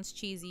it sounds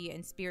cheesy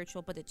and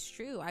spiritual, but it's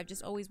true. I've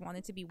just always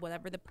wanted to be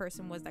whatever the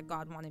person was that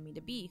God wanted me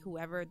to be,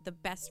 whoever the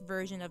best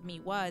version of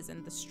me was,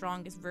 and the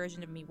strongest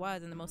version of me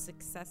was, and the most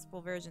successful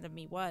version of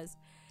me was,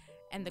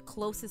 and the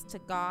closest to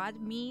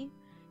God me,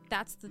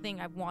 that's the thing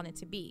I wanted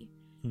to be.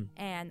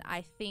 And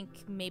I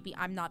think maybe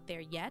I'm not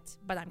there yet,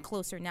 but I'm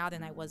closer now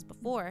than I was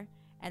before.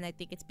 And I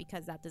think it's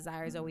because that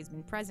desire has always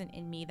been present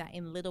in me, that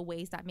in little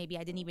ways that maybe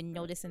I didn't even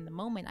notice in the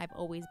moment, I've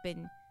always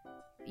been,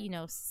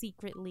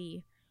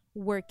 secretly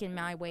working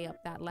my way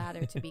up that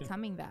ladder to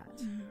becoming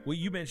that. Well,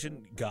 you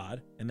mentioned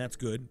God, and that's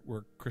good. We're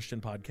a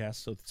Christian podcast,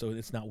 so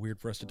it's not weird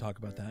for us to talk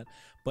about that.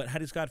 But how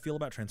does God feel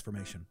about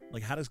transformation?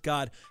 Like, how does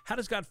God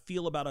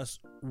feel about us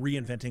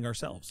reinventing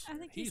ourselves? I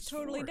think he's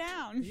totally for it.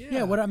 down.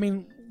 Yeah, what I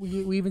mean,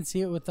 we even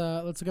see it with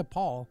let's look at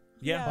Paul.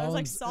 Yeah, it was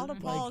like Paul's, Saul to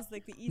Paul is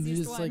like the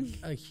easiest just one.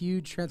 like a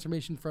huge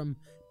transformation from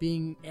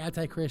being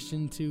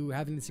anti-Christian to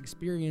having this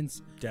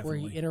experience where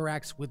he Definitely.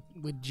 interacts with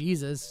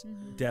Jesus,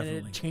 Definitely.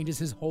 and it changes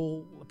his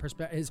whole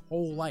his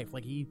whole life.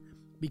 Like, he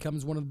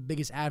becomes one of the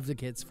biggest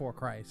advocates for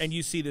Christ. And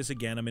you see this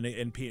again. I mean,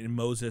 in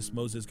Moses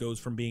goes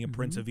from being a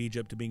prince of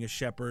Egypt to being a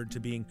shepherd to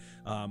being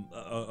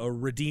a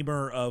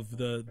redeemer of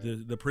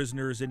the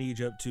prisoners in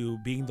Egypt to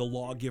being the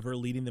lawgiver,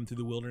 leading them through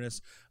the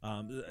wilderness.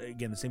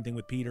 Again, the same thing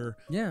with Peter.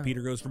 Yeah.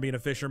 Peter goes from being a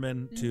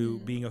fisherman to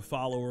being a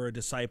follower, a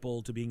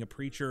disciple, to being a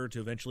preacher, to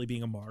eventually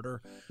being a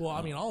martyr. Well,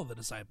 I mean, all of the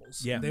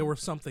disciples. Yeah. They were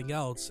something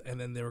else, and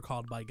then they were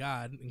called by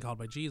God and called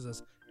by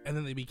Jesus, and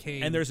then they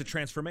became. And there's a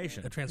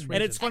transformation. transformation.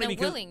 And it's funny And a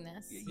because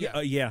willingness.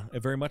 yeah,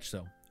 very much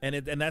so. And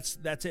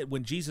that's it.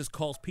 When Jesus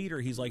calls Peter,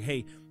 he's like,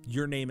 "Hey,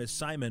 your name is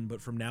Simon,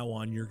 but from now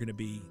on, you're going to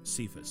be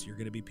Cephas. You're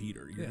going to be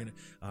Peter. You're going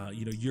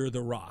to, you're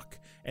the rock."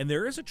 And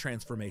there is a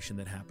transformation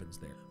that happens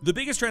there. The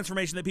biggest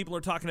transformation that people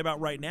are talking about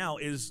right now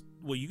is,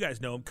 well, you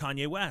guys know him,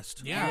 Kanye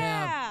West.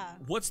 Yeah.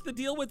 What's the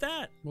deal with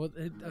that? Well,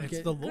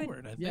 It's the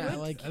Lord. I think. Yeah,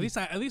 like- at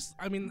least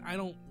I mean,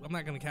 I'm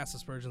not going to cast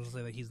aspersions and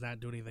say that he's not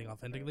doing anything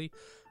authentically.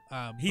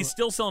 He's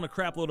still selling a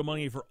crap load of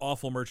money for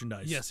awful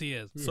merchandise. Yes, he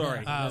is.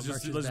 Sorry. Yeah, let's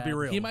merch is be bad.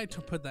 real. He might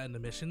put that into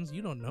missions.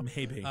 You don't know.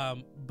 Maybe.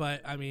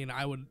 But I mean,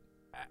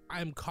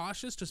 I'm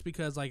cautious just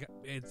because like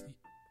it's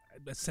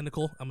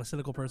cynical. I'm a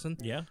cynical person.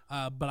 Yeah.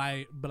 But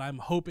I'm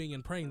hoping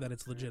and praying that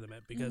it's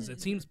legitimate because it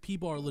seems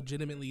people are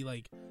legitimately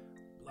like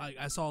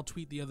I saw a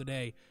tweet the other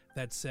day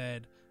that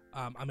said,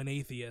 I'm an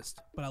atheist,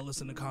 but I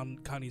listen to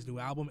Kanye's new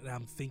album and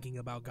I'm thinking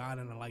about God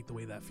and I like the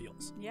way that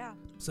feels. Yeah.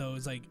 So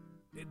it's like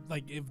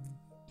if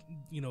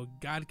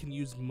God can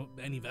use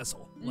any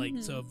vessel. Like,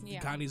 so if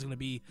Yeah. Kanye's going to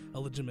be a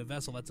legitimate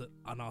vessel, that's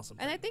an awesome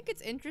And thing. I think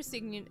it's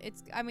interesting.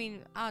 I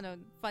mean, I don't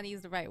know, funny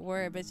is the right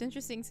word, but it's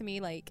interesting to me,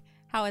 like,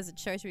 how as a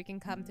church we can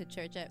come to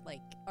church at,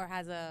 like, or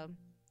as a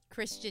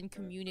Christian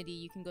community,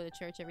 you can go to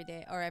church every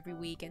day or every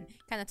week and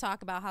kind of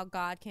talk about how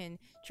God can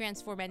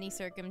transform any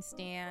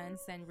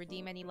circumstance and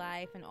redeem any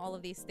life and all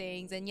of these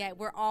things. And yet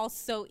we're all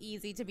so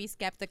easy to be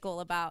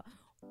skeptical about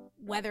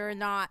whether or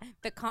not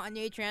the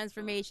Kanye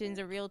transformation is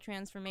a real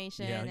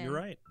transformation. Yeah, you're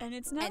right. And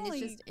it's not And only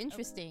it's just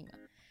interesting.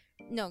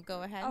 No,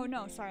 go ahead. Oh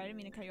no, sorry, I didn't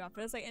mean to cut you off.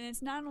 But it's like, and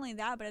it's not only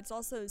that, but it's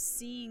also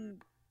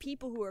seeing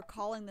people who are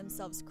calling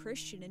themselves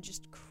Christian and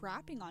just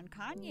crapping on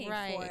Kanye for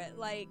Right. it.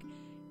 Like,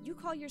 you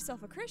call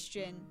yourself a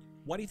Christian.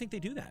 Why do you think they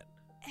do that?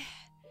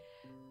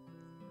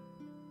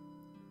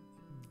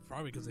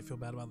 Probably because they feel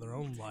bad about their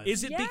own lives.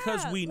 Is it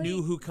because Yeah, we like-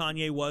 knew who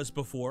Kanye was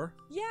before?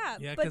 Yeah,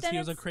 Yeah, but because then he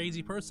was a it's-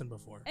 crazy person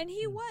before. And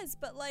he was,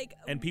 but like,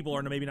 And people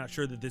are maybe not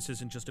sure that this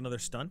isn't just another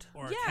stunt?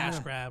 Or a Yeah. cash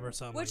grab or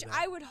something which like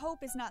that. I would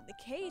hope is not the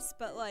case.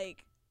 But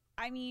like,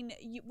 I mean,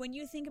 when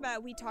you think about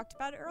it, we talked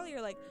about it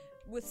earlier, like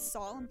with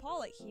Saul and Paul,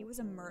 like he was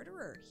a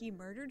murderer. He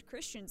murdered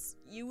Christians.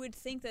 You would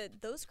think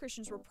that those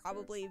Christians were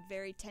probably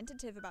very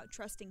tentative about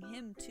trusting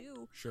him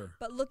too. Sure.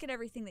 But look at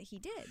everything that he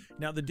did.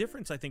 Now, the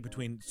difference, I think,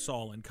 between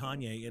Saul and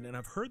Kanye, and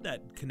I've heard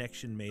that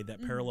connection made,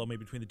 that parallel made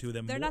between the two of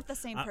them. They're more- not the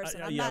same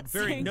person. I'm yeah, not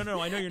very. saying. No,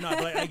 I know you're not,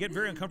 but I get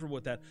very uncomfortable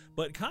with that.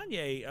 But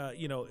Kanye,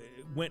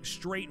 went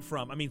straight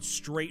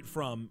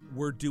from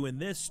we're doing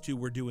this to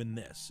we're doing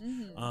this.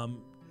 Mm-hmm.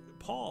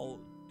 Paul,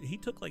 he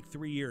took like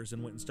 3 years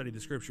and went and studied the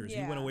scriptures. He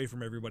Yeah. went away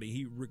from everybody.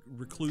 He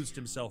reclused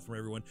himself from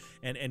everyone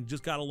and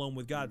just got alone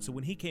with God. So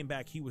when he came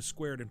back, he was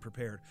squared and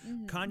prepared.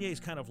 Mm-hmm. Kanye's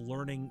kind of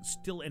learning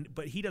still,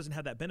 but he doesn't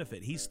have that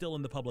benefit. He's still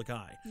in the public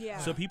eye. Yeah.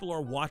 So people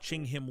are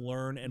watching him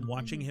learn and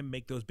watching him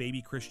make those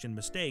baby Christian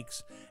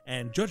mistakes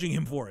and judging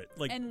him for it,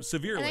 like And-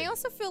 severely. And I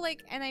also feel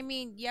like, and I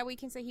mean, yeah, we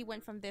can say he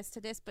went from this to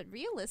this, but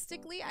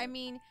realistically, I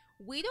mean,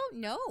 we don't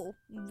know.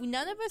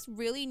 None of us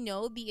really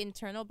know the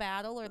internal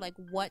battle or like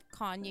what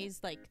Kanye's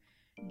like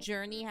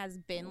journey has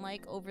been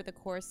like over the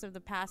course of the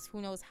past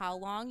who knows how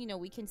long. You know,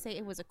 we can say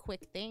it was a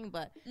quick thing,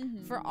 but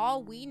for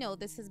all we know,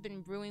 this has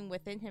been brewing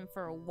within him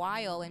for a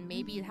while, and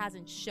maybe it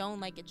hasn't shown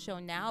like it's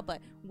shown now, but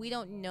we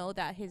don't know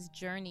that his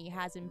journey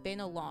hasn't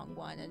been a long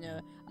one and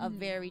a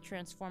very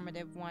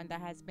transformative one that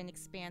has been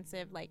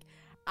expansive. Like,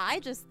 I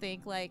just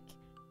think like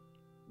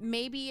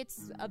maybe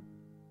it's a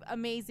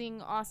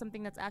amazing, awesome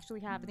thing that's actually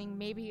happening.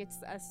 Maybe it's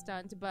a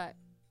stunt, but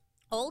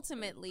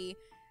ultimately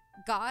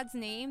God's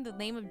name, the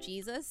name of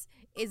Jesus,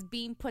 is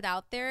being put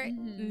out there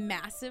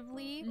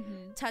massively,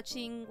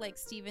 touching, like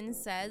Steven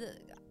said,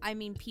 I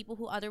mean, people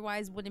who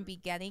otherwise wouldn't be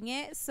getting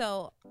it.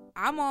 So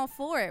I'm all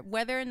for it.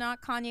 Whether or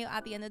not Kanye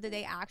at the end of the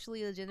day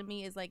actually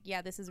legitimately is like,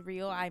 yeah, this is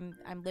real, I'm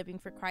living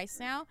for Christ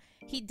now.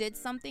 He did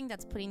something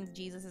that's putting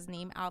Jesus'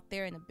 name out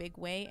there in a big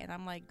way, and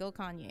I'm like, go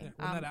Kanye.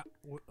 I'm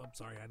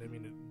sorry, I didn't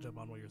mean to jump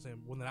on what you're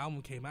saying. When that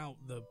album came out,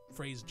 the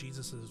phrase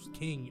 "Jesus is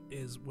King"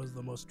 was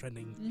the most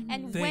trending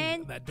and thing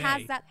when that day.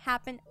 has that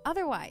happened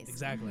otherwise?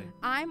 Exactly.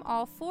 I'm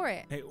all for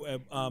it. Hey,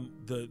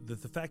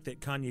 the fact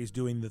that Kanye's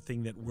doing the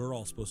thing that we're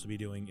all supposed to be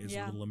doing is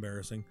a little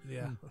embarrassing.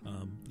 Yeah.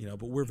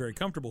 But we're very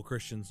comfortable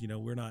Christians.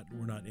 We're not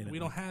in it. We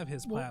don't have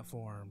his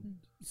platform.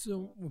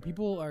 So when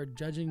people are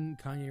judging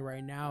Kanye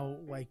right now,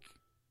 like,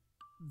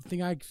 the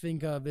thing I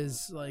think of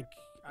is, like,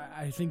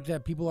 I think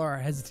that people are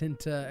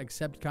hesitant to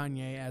accept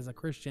Kanye as a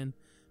Christian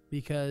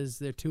because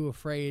they're too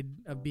afraid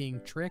of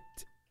being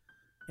tricked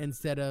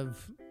instead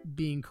of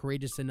being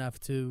courageous enough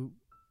to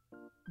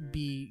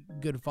be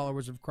good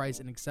followers of Christ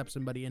and accept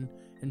somebody and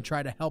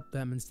try to help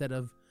them instead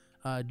of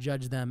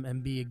judge them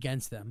and be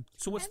against them.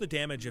 So what's the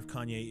damage if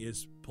Kanye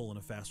is pulling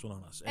a fast one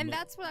on us? And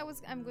that's what I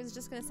was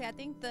just gonna say. I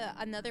think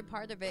another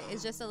part of it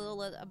is just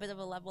a bit of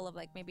a level of,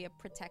 like, maybe a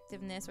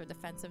protectiveness or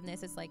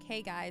defensiveness. It's like,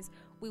 hey guys,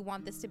 we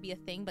want this to be a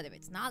thing, but if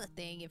it's not a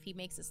thing, if he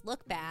makes us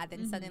look bad,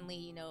 then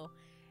suddenly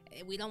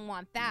we don't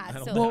want that.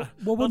 I So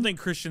don't think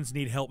Christians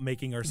need help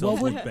making ourselves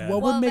look bad.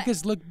 What would make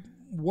us look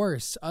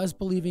worse, us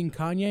believing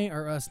Kanye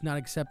or us not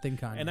accepting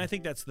Kanye? And I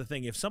think that's the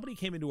thing. If somebody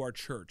came into our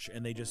church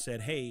and they just said,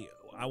 hey,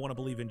 I want to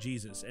believe in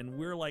Jesus, and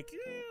we're like,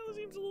 it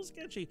seems a little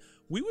sketchy,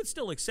 we would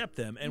still accept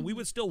them, and we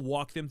would still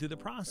walk them through the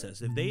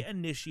process. If they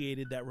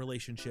initiated that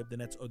relationship, then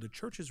that's the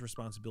church's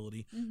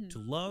responsibility to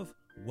love,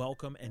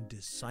 welcome, and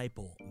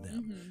disciple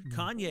them.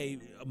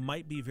 Kanye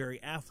might be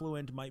very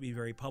affluent, might be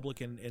very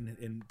public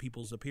in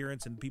people's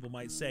appearance, and people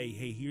might say,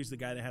 hey, here's the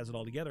guy that has it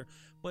all together,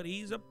 but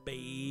he's a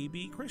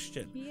baby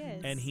Christian. He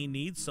is. And he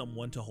needs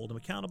someone to hold him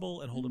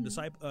accountable and hold him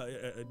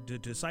to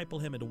disciple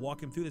him and to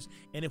walk him through this.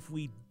 And if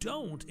we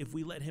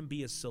let him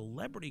be a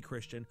celebrity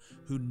Christian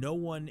who no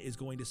one is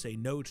going to say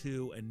no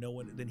to, and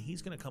then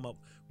he's going to come up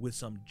with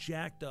some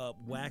jacked up,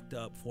 whacked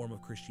up form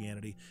of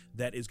Christianity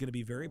that is going to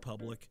be very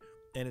public,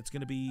 and it's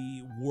going to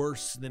be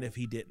worse than if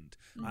he didn't.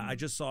 I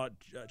just saw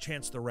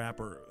Chance the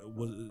Rapper,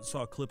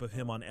 saw a clip of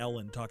him on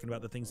Ellen talking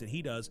about the things that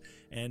he does,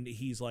 and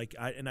he's like,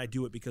 I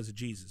do it because of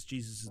Jesus.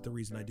 Jesus is the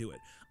reason I do it.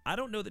 I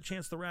don't know that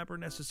Chance the Rapper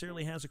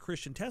necessarily has a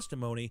Christian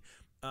testimony,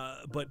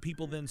 but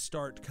people then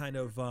start kind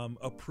of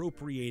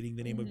appropriating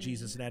the name of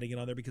Jesus and adding it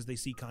on there because they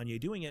see Kanye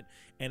doing it,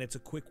 and it's a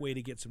quick way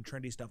to get some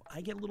trendy stuff.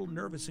 I get a little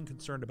nervous and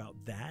concerned about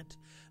that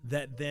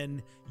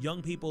then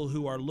young people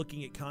who are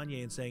looking at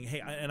Kanye and saying,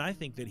 hey, and I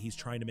think that he's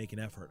trying to make an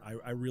effort.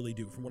 I really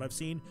do. From what I've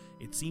seen,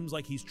 it seems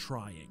like he's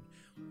trying.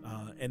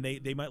 And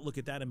they might look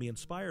at that and be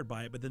inspired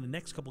by it, but then the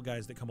next couple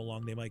guys that come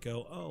along, they might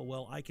go, oh,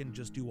 well, I can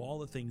just do all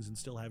the things and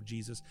still have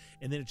Jesus,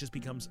 and then it just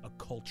becomes a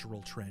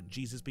cultural trend.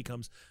 Jesus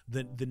becomes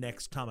the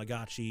next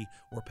Tamagotchi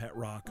or Pet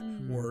Rock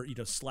or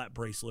slap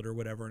bracelet or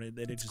whatever, and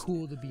it's just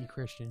cool to be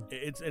Christian.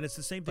 It's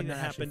the same thing that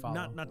happened,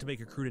 not to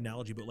make a crude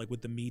analogy, but like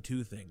with the Me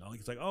Too thing.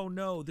 It's like, oh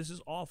no, this is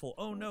awful.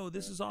 Oh no,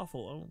 this is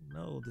awful. Oh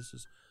no, this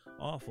is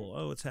awful.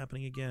 Oh, it's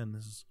happening again.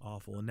 This is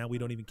awful. And now we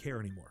don't even care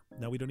anymore.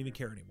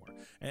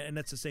 And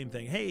that's the same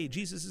thing. Hey,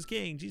 Jesus is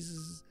king. Jesus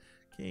is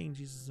king.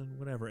 Jesus and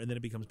whatever. And then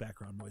it becomes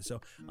background noise.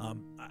 So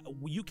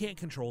you can't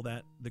control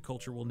that. The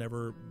culture will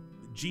never.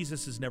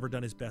 Jesus has never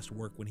done his best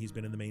work when he's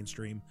been in the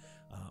mainstream.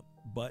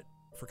 But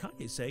for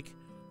Kanye's sake,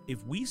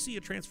 if we see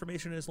a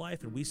transformation in his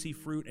life and we see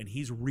fruit and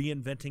he's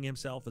reinventing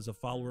himself as a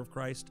follower of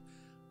Christ,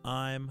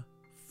 I'm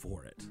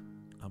for it.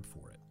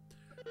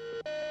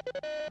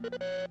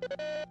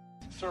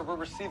 Sir, we're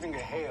receiving a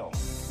hail.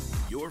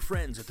 Your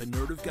friends at the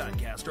Nerd of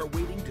Godcast are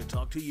waiting to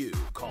talk to you.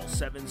 Call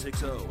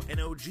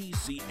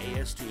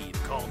 760-NOGCAST.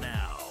 Call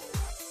now.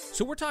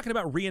 So we're talking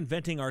about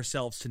reinventing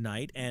ourselves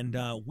tonight, and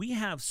we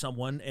have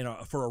someone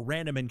for a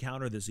random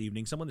encounter this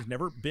evening, someone that's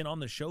never been on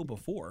the show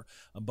before,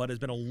 but has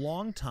been a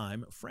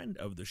long-time friend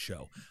of the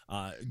show,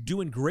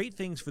 doing great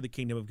things for the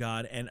kingdom of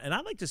God, and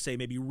I'd like to say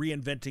maybe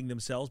reinventing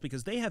themselves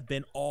because they have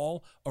been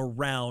all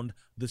around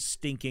the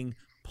stinking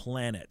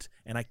planet,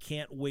 and I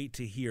can't wait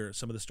to hear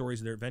some of the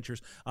stories of their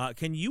adventures.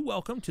 Can you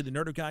welcome to the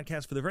Nerd of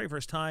Godcast for the very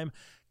first time,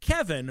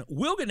 Kevin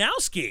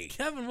Wilganowski?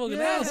 Kevin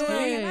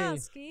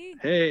Wilganowski.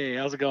 Hey,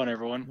 how's it going,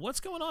 everyone? What's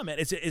going on, man?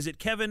 Is it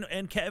Kevin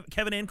and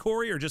Kevin and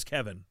Corey, or just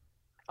Kevin?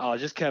 Oh,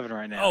 just Kevin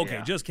right now. Okay,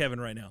 yeah. Just Kevin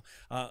right now.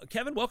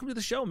 Kevin, welcome to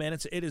the show, man.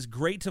 It is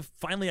great to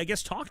finally, I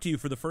guess, talk to you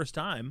for the first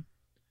time.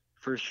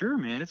 For sure,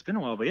 man. It's been a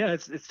while, but yeah,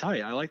 it's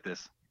tight. I like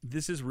this.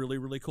 This is really,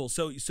 really cool.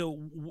 So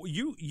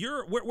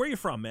you're where are you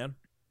from, man?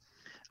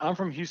 I'm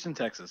from Houston,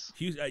 Texas.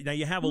 Now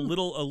you have a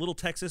little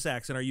Texas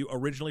accent. Are you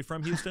originally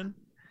from Houston?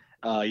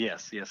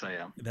 Yes, I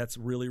am. That's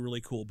really,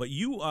 really cool. But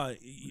you,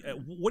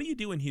 what do you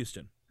do in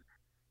Houston?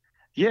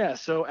 Yeah,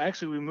 so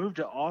actually we moved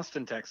to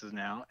Austin, Texas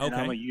now, and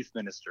okay. I'm a youth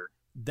minister.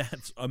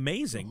 That's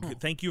amazing.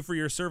 Thank you for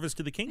your service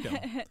to the kingdom.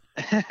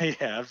 Yeah,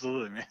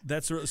 absolutely,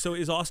 man. So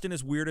is Austin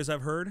as weird as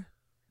I've heard?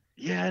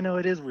 Yeah, I know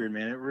it is weird,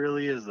 man. It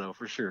really is, though,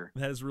 for sure.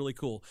 That is really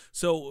cool.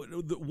 So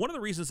one of the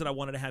reasons that I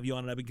wanted to have you on,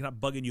 and I've been kind of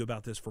bugging you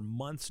about this for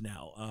months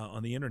now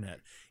on the internet,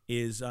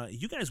 is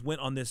you guys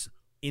went on this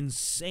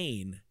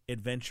insane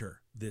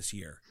adventure this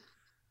year.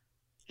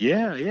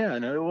 Yeah,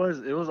 no,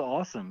 it was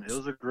awesome. It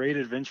was a great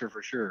adventure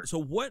for sure.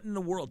 So what in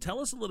the world?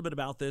 Tell us a little bit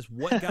about this.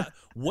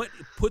 What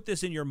put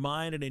this in your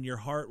mind and in your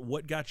heart?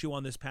 What got you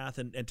on this path?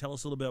 And tell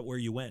us a little bit where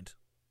you went.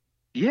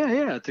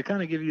 Yeah. To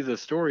kind of give you the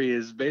story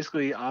is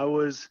basically I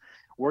was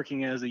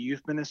working as a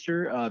youth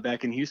minister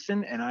back in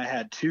Houston, and I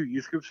had 2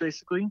 youth groups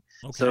basically.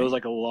 Okay. So it was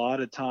like a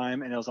lot of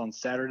time, and it was on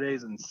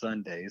Saturdays and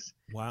Sundays.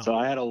 Wow. So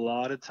I had a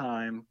lot of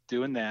time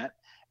doing that,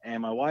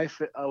 and my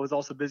wife was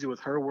also busy with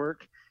her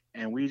work,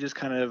 and we just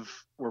kind of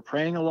were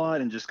praying a lot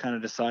and just kind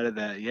of decided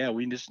that,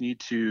 we just need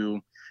to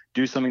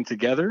do something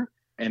together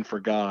and for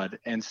God.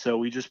 And so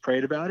we just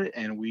prayed about it,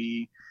 and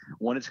we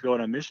wanted to go on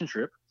a mission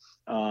trip.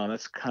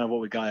 That's kind of what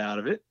we got out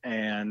of it.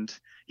 And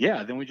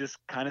then we just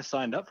kind of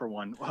signed up for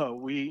one.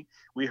 We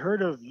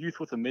heard of Youth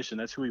with a Mission.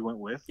 That's who we went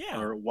with,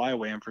 or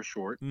YWAM for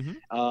short.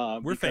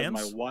 Mm-hmm. We're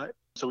fans.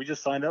 So we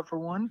just signed up for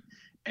one,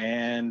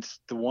 and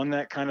the one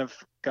that kind of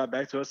got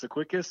back to us the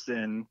quickest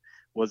and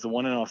was the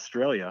one in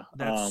Australia.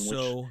 That's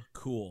so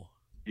cool.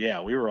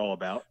 Yeah, we were all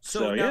about.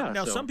 So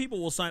now some people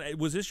will sign.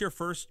 Was this your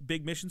first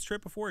big missions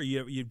trip before? Or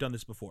you've done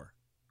this before?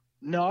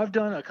 No, I've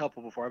done a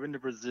couple before. I've been to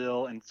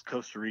Brazil and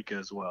Costa Rica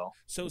as well.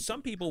 So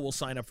some people will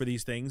sign up for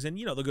these things, and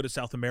they'll go to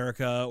South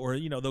America, or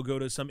they'll go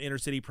to some inner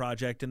city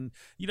project, and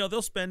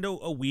they'll spend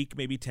a week,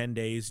 maybe 10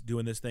 days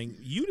doing this thing.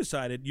 You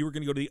decided you were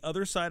going to go to the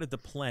other side of the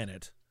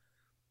planet.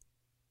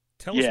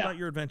 Tell us about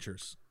your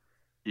adventures.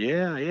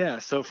 Yeah.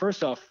 So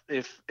first off,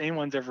 if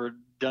anyone's ever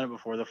done it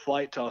before, the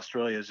flight to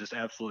Australia is just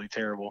absolutely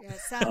terrible. Yeah, it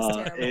sounds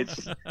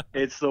terrible.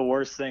 It's the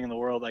worst thing in the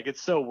world. Like,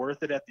 it's so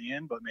worth it at the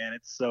end, but man,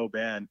 it's so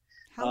bad.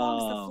 How long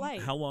is the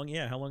flight? How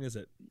long is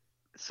it?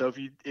 So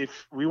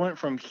if we went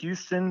from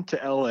Houston to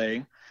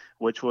LA,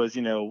 which was,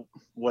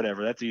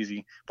 whatever, that's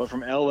easy. But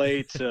from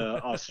LA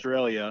to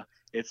Australia,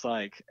 it's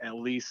like at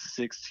least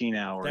 16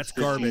 hours. That's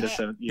garbage.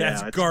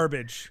 That's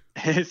garbage.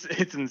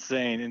 It's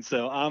insane. And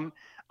so I'm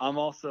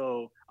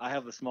also, I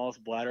have the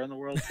smallest bladder in the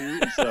world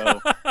too,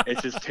 so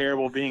it's just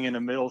terrible being in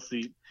a middle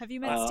seat. Have you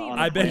met Steven?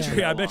 I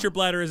bet your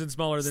bladder isn't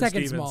smaller than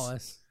Second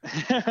Steven's.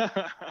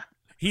 smallest.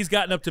 He's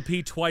gotten up to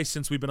pee twice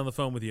since we've been on the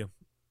phone with you.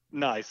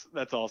 Nice.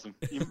 That's awesome.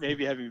 You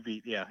maybe have me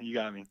beat. Yeah, you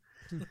got me.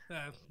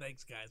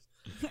 Thanks, guys.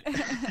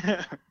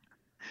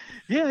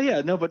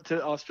 Yeah. No, but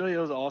to Australia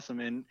was awesome.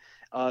 And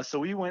so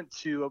we went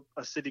to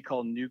a city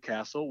called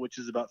Newcastle, which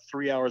is about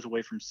 3 hours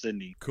away from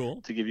Sydney.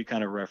 Cool. To give you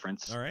kind of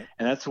reference. All right.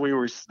 And that's where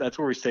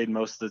we stayed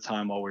most of the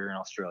time while we were in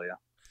Australia.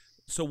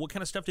 So what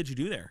kind of stuff did you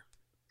do there?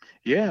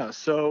 Yeah.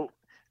 So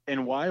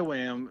in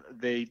YWAM,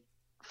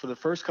 for the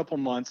first couple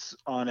months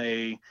on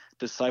a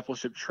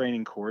discipleship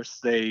training course,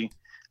 they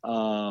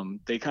kind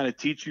of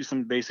teach you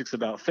some basics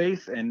about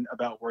faith and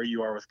about where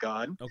you are with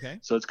God. Okay.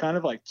 So it's kind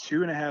of like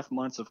 2.5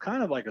 months of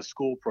kind of like a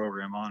school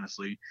program,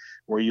 honestly,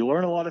 where you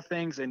learn a lot of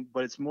things,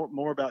 but it's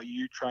more about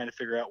you trying to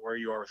figure out where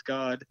you are with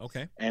God.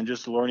 Okay. And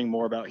just learning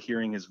more about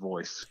hearing His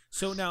voice.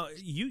 So now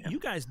you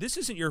guys, this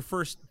isn't your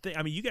first thing.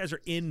 I mean, you guys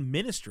are in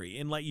ministry,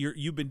 and like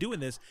you've been doing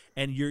this,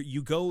 and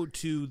you go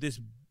to this,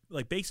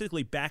 like,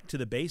 basically back to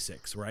the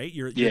basics, right?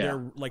 You're there,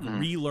 like,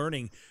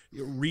 relearning,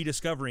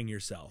 rediscovering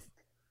yourself.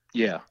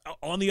 Yeah.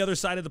 On the other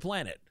side of the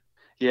planet.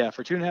 Yeah,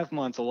 for 2.5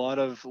 months, a lot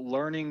of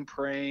learning,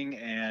 praying,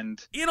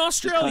 and in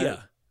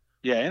Australia.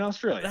 In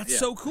Australia. That's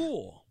so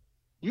cool.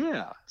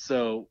 Yeah.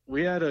 So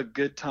we had a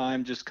good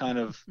time just kind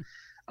of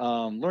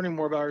learning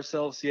more about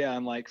ourselves. Yeah,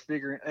 I'm like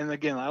figuring, and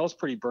again, I was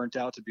pretty burnt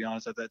out, to be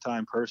honest, at that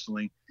time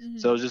personally. Mm-hmm.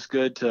 So it was just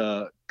good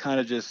to kind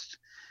of just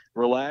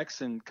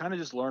relax and kind of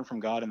just learn from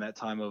God in that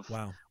time of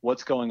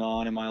what's going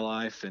on in my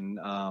life, and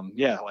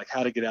like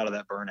how to get out of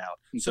that burnout.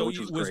 And so which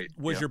was great.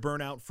 Was your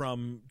burnout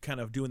from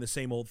kind of doing the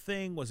same old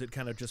thing? Was it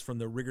kind of just from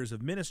the rigors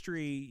of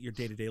ministry, your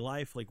day-to-day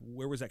life? Like,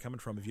 where was that coming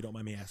from, if you don't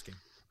mind me asking?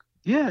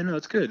 Yeah, no,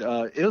 it's good.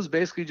 It was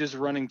basically just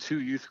running 2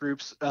 youth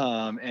groups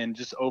and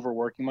just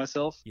overworking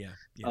myself. Yeah.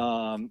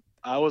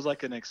 I was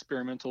like an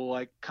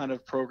experimental kind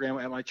of program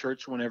at my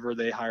church whenever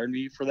they hired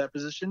me for that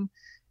position.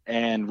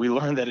 And we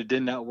learned that it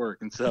did not work.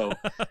 And so,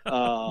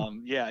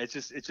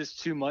 it's just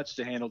too much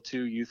to handle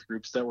 2 youth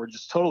groups that were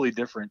just totally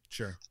different.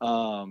 Sure.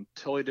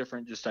 Totally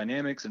different, just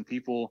dynamics and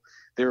people.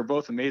 They were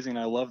both amazing.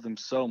 I love them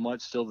so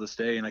much still to this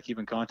day, and I keep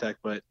in contact.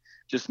 But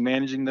just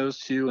managing those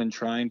 2 and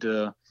trying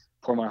to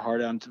pour my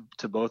heart out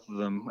to both of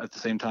them at the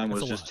same time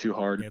was just too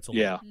hard.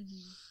 Yeah. Mm-hmm.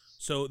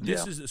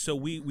 So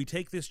we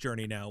take this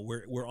journey now.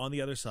 We're on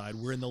the other side.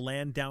 We're in the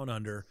land down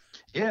under.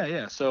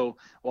 Yeah. So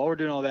while we're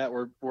doing all that,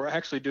 we're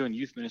actually doing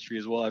youth ministry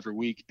as well every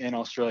week in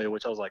Australia,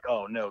 which I was like,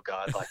 oh no,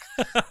 God, like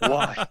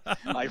why?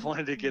 I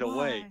wanted to get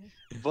away,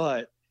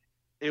 but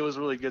it was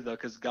really good though,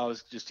 because God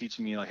was just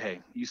teaching me like,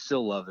 hey, you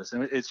still love this,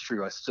 and it's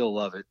true. I still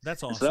love it.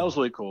 That's awesome. And so that was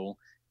really cool.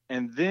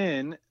 And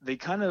then they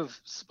kind of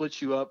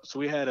split you up. So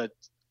we had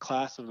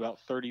class of about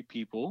 30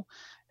 people,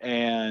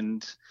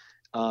 and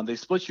they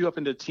split you up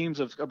into teams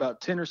of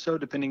about 10 or so,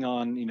 depending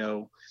on, you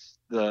know,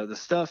 the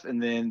stuff.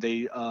 And then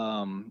they,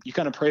 you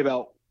kind of pray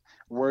about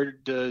where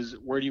do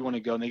you want to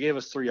go? And they gave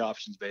us 3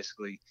 options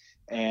basically.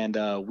 And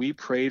we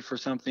prayed for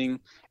something,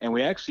 and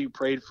we actually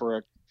prayed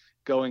for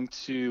going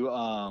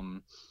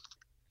to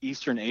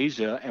Eastern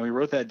Asia, and we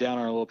wrote that down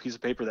on a little piece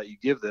of paper that you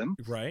give them.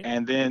 Right.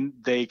 And then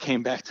they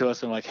came back to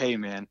us and like, hey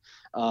man,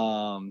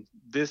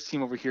 this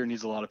team over here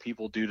needs a lot of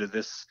people due to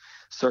this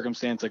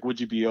circumstance. Like,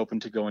 would you be open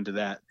to go into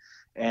that?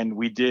 And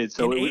we did.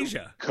 So in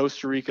Asia,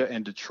 Costa Rica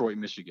and Detroit,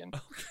 Michigan.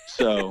 Okay.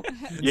 So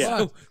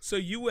yeah. So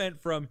you went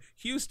from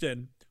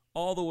Houston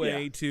all the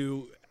way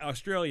to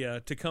Australia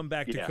to come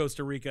back to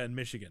Costa Rica and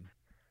Michigan.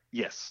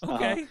 Yes.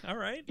 Okay. All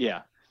right.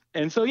 Yeah.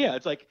 And so yeah,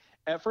 it's like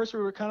at first we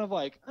were kind of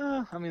like,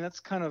 I mean, that's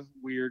kind of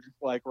weird.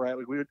 Like, right,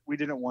 like we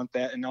didn't want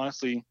that, and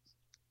honestly,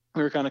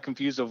 we were kind of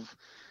confused of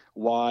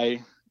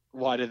why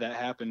did that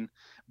happen.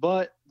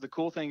 But the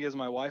cool thing is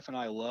my wife and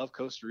I love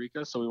Costa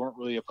Rica, so we weren't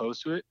really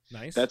opposed to it.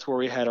 Nice. That's where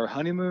we had our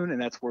honeymoon,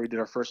 and that's where we did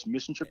our first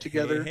mission trip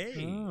together.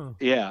 Hey. Oh.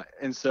 Yeah,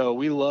 and so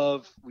we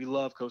love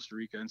Costa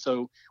Rica, and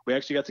so we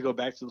actually got to go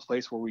back to the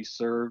place where we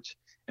served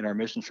in our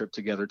mission trip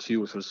together too,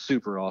 which was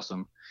super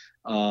awesome.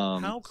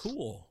 How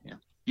cool!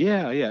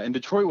 Yeah, and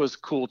Detroit was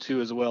cool too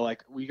as well.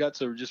 Like we got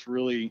to just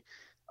really,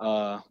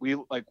 we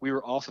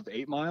were off of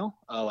 8 Mile,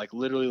 like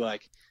literally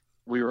like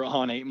we were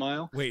on 8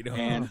 Mile. Wait,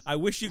 and I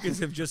wish you could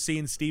have just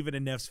seen Stephen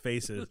and Neff's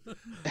faces.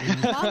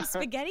 Mom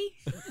spaghetti?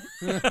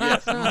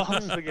 Yes,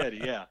 mom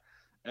spaghetti. Yeah,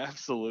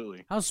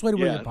 absolutely. How sweaty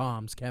were your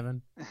palms,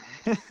 Kevin?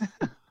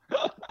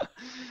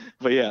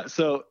 But yeah,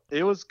 so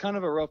it was kind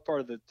of a rough part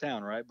of the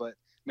town, right? But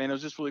man, it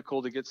was just really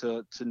cool to get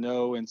to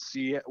know and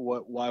see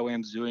what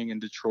YWAM's doing in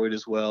Detroit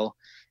as well.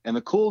 And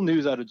the cool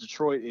news out of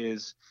Detroit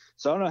is,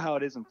 so I don't know how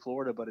it is in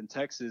Florida, but in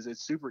Texas,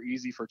 it's super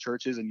easy for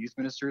churches and youth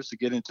ministers to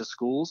get into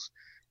schools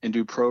and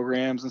do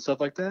programs and stuff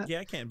like that.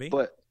 Yeah, it can be.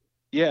 But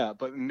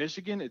in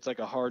Michigan, it's like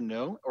a hard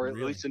no, or at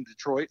Really? least in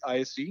Detroit,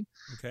 ISD.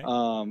 Okay.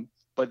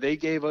 But they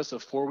gave us a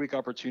 4-week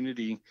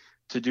opportunity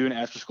to do an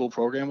after-school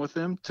program with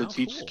them to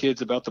teach cool.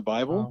 kids about the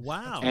Bible.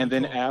 Wow. And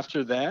then Cool.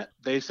 after that,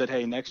 they said,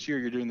 "Hey, next year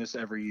you're doing this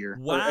every year,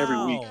 Wow. or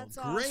every week." That's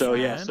awesome. Great, So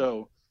yeah, man.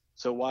 so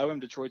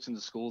YWAM Detroit's in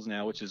the schools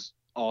now, which is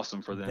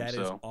awesome for them. That is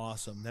so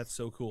awesome. That's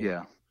so cool.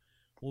 yeah,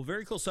 Well,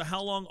 very cool. So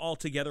how long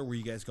altogether were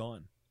you guys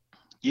gone?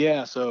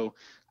 yeah. So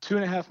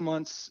 2.5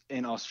 months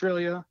in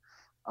Australia,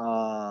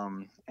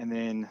 and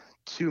then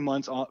 2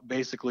 months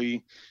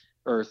basically,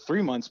 or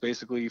 3 months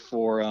basically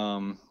for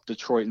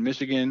Detroit and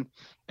Michigan,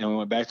 and we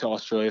went back to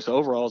Australia. So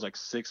overall, it was like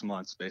 6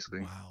 months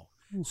basically. Wow.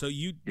 So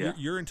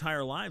your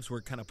entire lives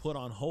were kind of put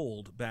on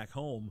hold back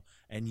home,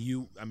 and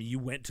you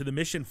went to the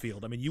mission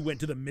field. You went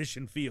to the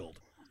mission field.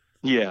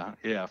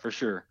 Yeah, for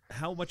sure.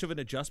 How much of an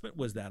adjustment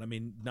was that?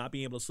 Not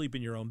being able to sleep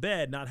in your own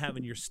bed, not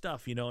having your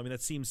stuff,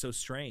 that seems so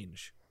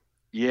strange.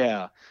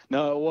 Yeah,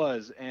 no, it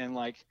was. And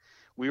like,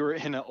 we were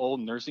in an old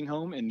nursing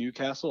home in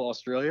Newcastle,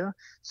 Australia.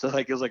 So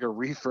like, it was like a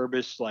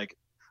refurbished, like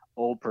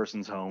old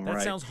person's home. That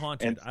right? sounds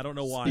haunted. And, I don't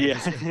know why. Yeah.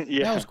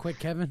 Yeah. That was quick,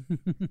 Kevin.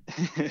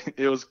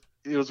 it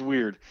was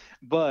weird,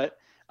 but,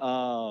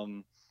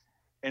 and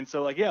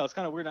so like, yeah, it's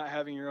kind of weird not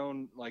having your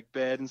own like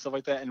bed and stuff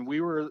like that. And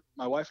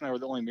my wife and I were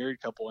the only married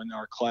couple in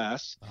our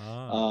class.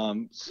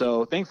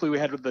 So thankfully we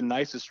had the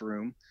nicest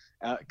room,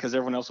 cause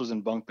everyone else was in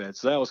bunk beds.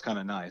 So that was kind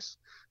of nice,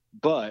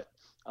 but,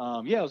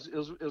 yeah,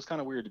 it was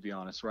kind of weird, to be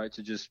honest, right?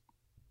 To just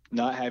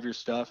not have your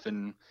stuff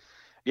and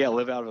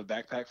live out of a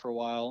backpack for a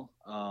while.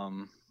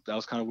 That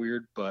was kind of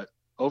weird, but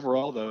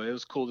overall though, it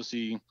was cool to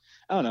see,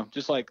 I don't know,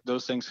 just like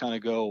those things kind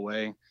of go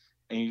away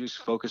and you just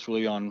focus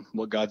really on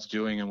what God's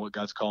doing and what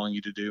God's calling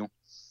you to do.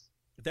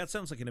 That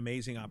sounds like an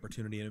amazing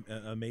opportunity, an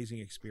amazing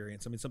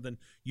experience. Something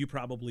you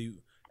probably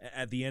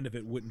at the end of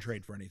it wouldn't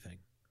trade for anything.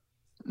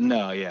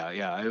 No,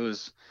 yeah. It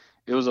was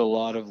a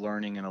lot of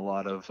learning and a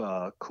lot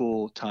of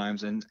cool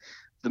times. And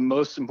the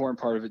most important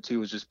part of it too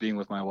was just being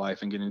with my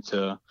wife and getting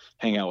to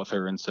hang out with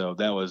her. And so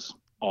that was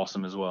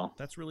awesome as well.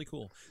 That's really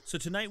cool. So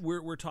tonight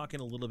we're talking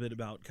a little bit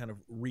about kind of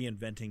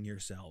reinventing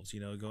yourselves,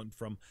 going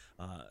from,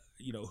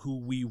 who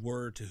we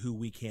were to who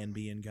we can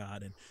be in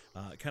God,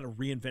 and kind of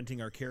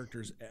reinventing our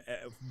characters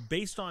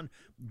based on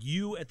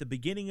you at the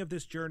beginning of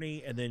this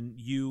journey. And then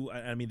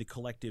the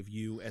collective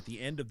you at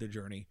the end of the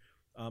journey.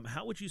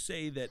 How would you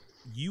say that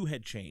you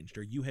had changed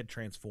or you had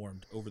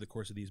transformed over the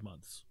course of these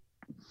months?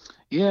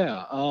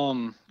 Yeah.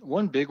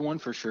 One big one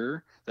for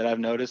sure that I've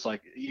noticed,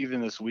 like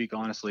even this week,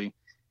 honestly,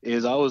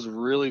 is I was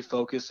really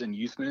focused in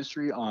youth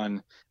ministry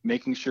on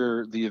making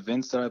sure the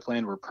events that I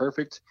planned were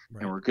perfect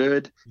and were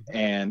good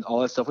and all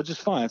that stuff, which is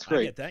fine. It's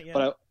great. I get that,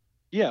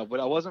 yeah. But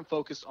I wasn't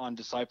focused on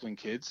discipling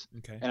kids.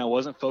 Okay. And I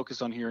wasn't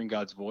focused on hearing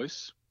God's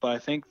voice. But I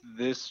think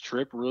this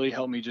trip really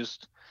helped me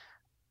just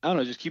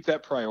keep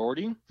that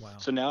priority. Wow.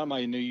 So now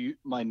my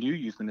new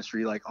youth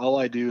ministry, like all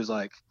I do is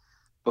like,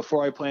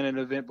 before I plan an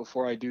event,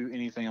 before I do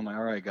anything, I'm like,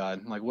 all right,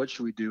 God, like, what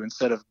should we do?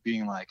 Instead of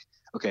being like,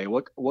 okay,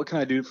 what can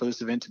I do for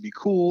this event to be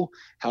cool?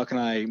 How can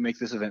I make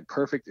this event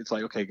perfect? It's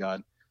like, okay,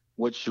 God,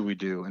 what should we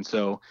do? And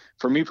so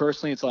for me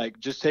personally, it's like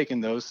just taking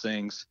those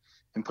things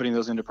and putting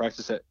those into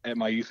practice at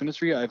my youth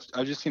ministry.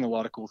 I've just seen a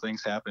lot of cool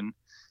things happen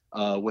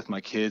with my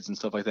kids and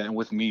stuff like that, and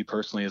with me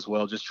personally as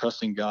well, just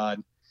trusting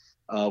God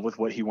with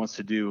what he wants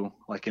to do,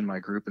 like in my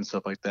group and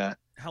stuff like that.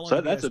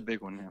 That's a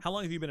big one. Yeah. How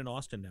long have you been in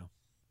Austin now?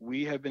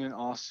 We have been in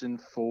Austin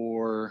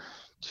for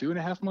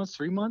 2.5 months,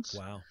 3 months.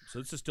 Wow. So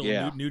this is still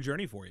a new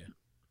journey for you.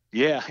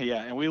 Yeah.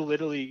 And we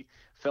literally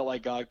felt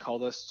like God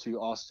called us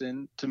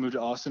to move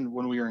to Austin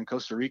when we were in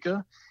Costa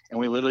Rica. And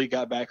we literally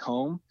got back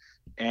home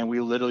and we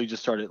literally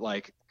just started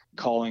like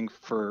calling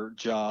for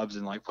jobs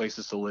and like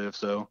places to live.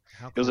 So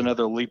it was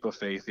another leap of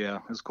faith. Yeah,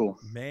 it was cool.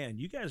 Man,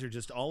 you guys are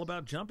just all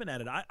about jumping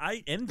at it.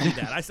 I envy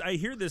that. I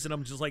hear this and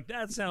I'm just like,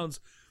 that sounds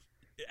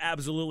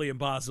absolutely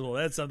impossible.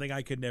 That's something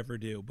I could never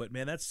do. But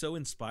man, that's so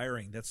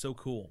inspiring. That's so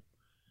cool.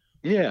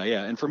 Yeah.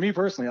 And for me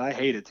personally, I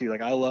hate it too.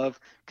 Like I love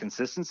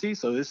consistency.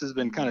 So this has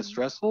been kind of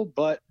stressful,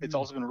 but it's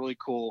also been really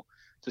cool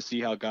to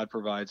see how God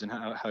provides and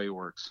how he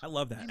works. I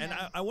love that. And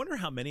I wonder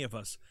how many of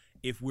us,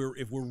 if we're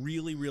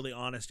really, really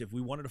honest, if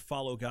we wanted to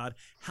follow God,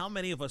 how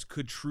many of us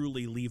could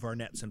truly leave our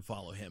nets and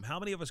follow him? How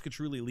many of us could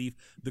truly leave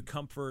the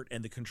comfort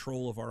and the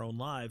control of our own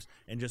lives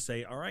and just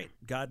say, all right,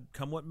 God,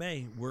 come what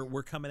may,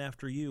 we're coming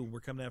after you. We're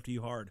coming after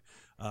you hard.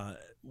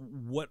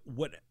 What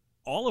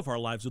all of our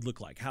lives would look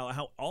like,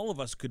 how all of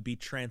us could be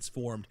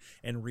transformed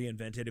and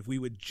reinvented if we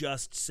would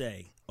just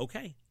say,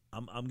 okay,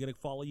 I'm going to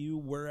follow you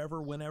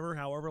wherever, whenever,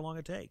 however long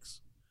it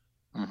takes.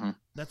 Mm-hmm.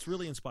 That's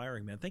really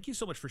inspiring, man. Thank you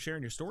so much for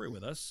sharing your story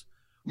with us.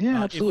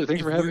 Yeah, absolutely.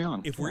 Thanks for having me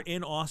on. If we're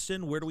in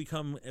Austin, where do we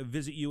come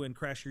visit you and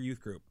crash your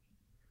youth group?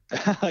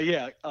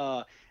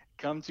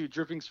 Come to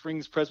Dripping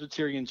Springs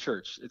Presbyterian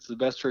Church. It's the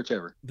best church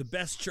ever. The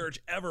best church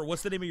ever.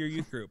 What's the name of your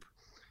youth group?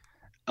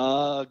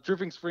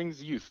 Dripping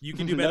Springs Youth. You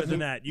can do better than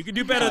that. You can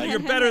do better. You're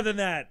better than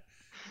that.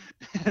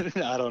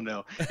 I don't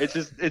know. It's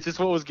just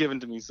what was given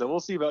to me. So we'll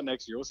see about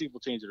next year. We'll see if we'll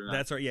change it or not.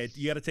 That's right. Yeah,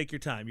 you got to take your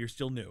time. You're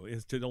still new.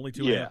 It's only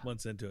 2.5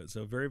 months into it.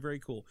 So very, very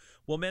cool.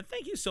 Well, man,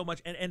 thank you so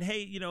much. And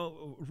hey,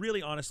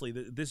 really honestly,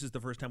 this is the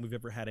first time we've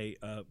ever had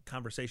a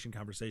conversation.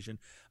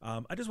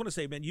 I just want to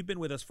say, man, you've been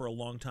with us for a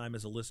long time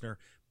as a listener,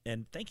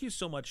 and thank you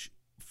so much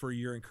for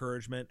your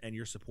encouragement and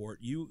your support.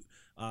 You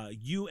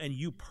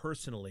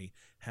personally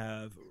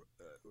have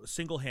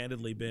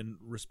single-handedly been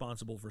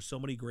responsible for so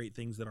many great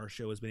things that our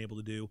show has been able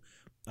to do,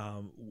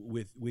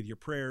 with your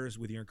prayers,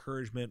 with your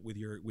encouragement, with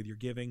your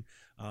giving.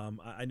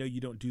 I know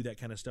you don't do that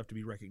kind of stuff to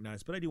be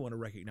recognized, but I do want to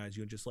recognize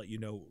you and just let you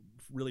know,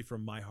 really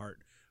from my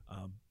heart,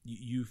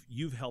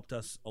 you've helped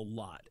us a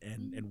lot,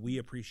 and we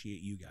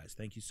appreciate you guys.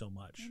 Thank you so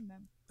much.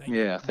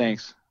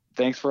 Thanks.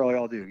 Thanks for all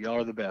y'all do. Y'all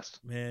are the best.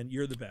 Man,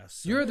 you're the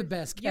best. You're the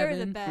best, Kevin.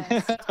 You're the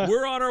best.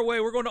 We're on our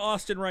way. We're going to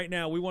Austin right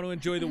now. We want to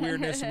enjoy the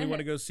weirdness, and we want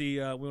to go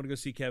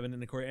see Kevin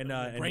and Corey. And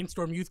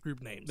brainstorm youth group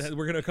names.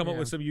 We're going to come up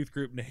with some youth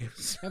group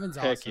names. Kevin's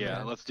Heck awesome. yeah,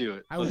 man. let's do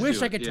it. I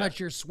wish I could touch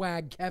your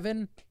swag,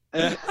 Kevin.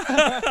 So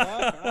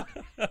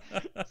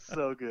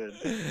good.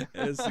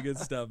 That's the good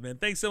stuff, man.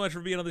 Thanks so much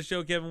for being on the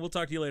show, Kevin. We'll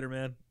talk to you later,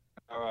 man.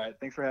 All right.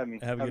 Thanks for having me.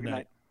 Have a good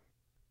night.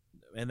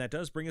 And that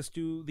does bring us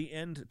to the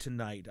end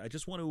tonight. I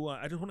just want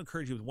to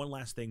encourage you with one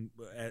last thing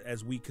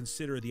as we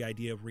consider the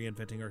idea of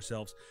reinventing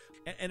ourselves.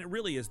 And it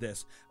really is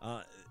this.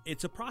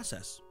 It's a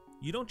process.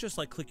 You don't just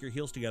like click your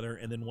heels together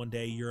and then one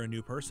day you're a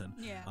new person.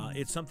 Yeah.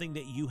 It's something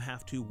that you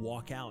have to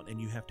walk out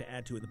and you have to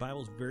add to it. The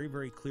Bible is very,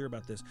 very clear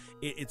about this.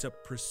 It's a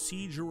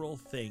procedural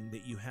thing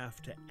that you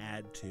have to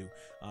add to.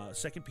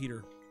 2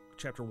 Peter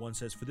chapter 1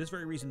 says, "For this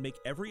very reason, make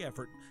every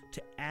effort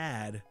to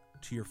add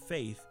to your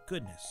faith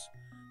goodness.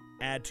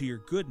 Add to your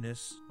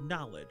goodness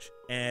knowledge.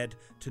 Add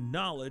to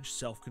knowledge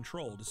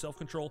self-control. To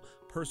self-control,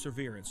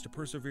 perseverance. To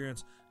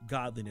perseverance,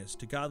 godliness.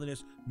 To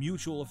godliness,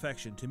 mutual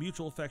affection. To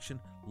mutual affection,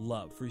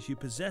 love. For if you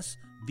possess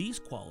these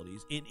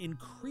qualities in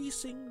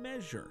increasing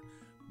measure,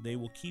 they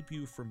will keep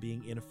you from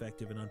being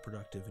ineffective and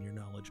unproductive in your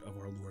knowledge of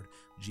our Lord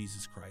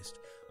Jesus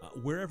Christ."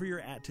 Wherever you're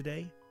at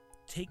today,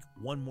 take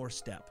one more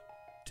step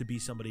to be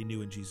somebody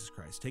new in Jesus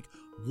Christ. Take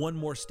one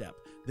more step.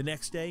 The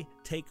next day,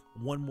 take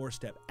one more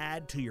step.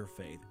 Add to your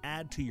faith.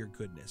 Add to your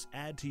goodness.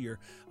 Add to your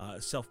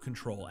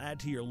self-control. Add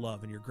to your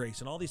love and your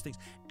grace and all these things.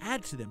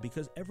 Add to them,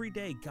 because every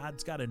day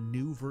God's got a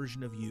new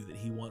version of you that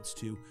he wants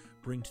to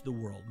bring to the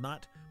world.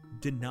 Not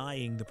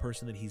denying the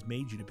person that he's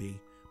made you to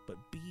be, but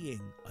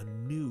being a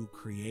new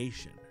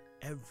creation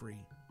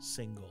every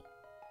single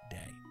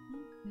day.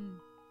 Mm-hmm.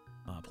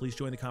 Please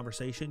join the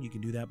conversation. You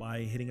can do that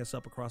by hitting us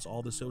up across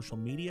all the social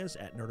medias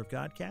at Nerd of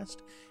Godcast.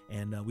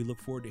 And we look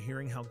forward to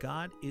hearing how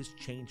God is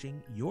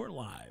changing your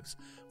lives.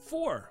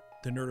 For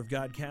the Nerd of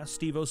Godcast,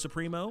 Steve-O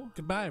Supremo.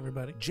 Goodbye,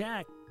 everybody.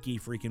 Jackie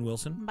freaking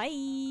Wilson.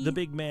 Bye. The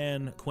big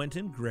man,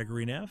 Quentin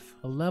Gregory Neff.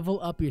 Level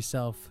up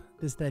yourself.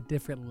 This that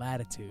different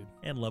latitude.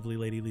 And lovely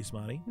lady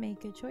Lismati.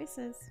 Make good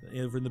choices.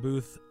 Over in the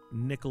booth,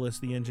 Nicholas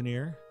the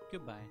engineer.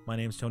 Goodbye. My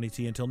name's Tony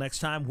T. Until next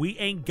time, we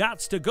ain't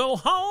gots to go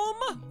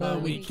home,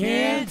 But we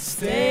can't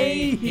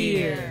stay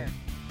here.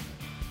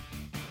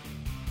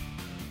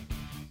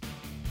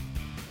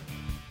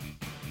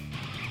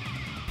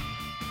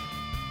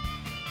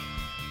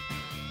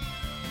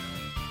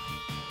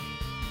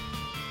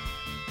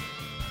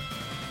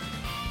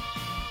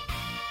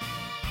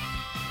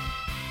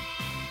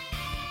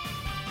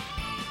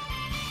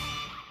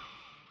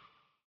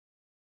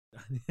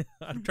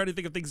 I'm trying to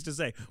think of things to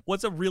say.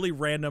 What's a really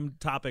random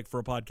topic for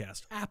a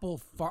podcast?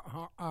 Apple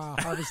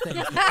harvesting.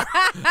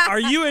 Are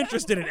you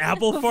interested in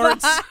apple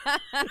farts?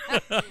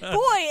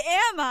 Boy,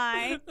 am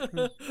I!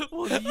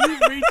 Well,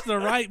 you've reached the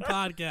right It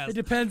podcast.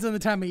 depends on the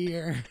time of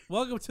year.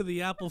 Welcome to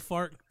the Apple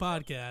Fart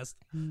Podcast,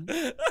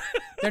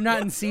 They're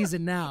not in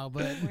season now,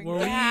 but where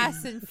we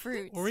Grass and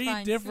fruits. we eat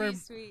Fine, different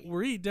sweet.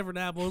 we eat different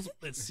apples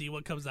and see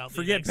what comes out. the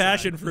Forget next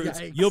passion time. fruits.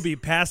 Yikes. You'll be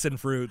passing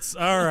fruits.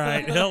 All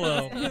right.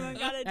 Hello. Anyone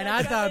got a and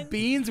Dutch I thought oven?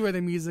 beans were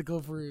the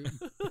musical fruit.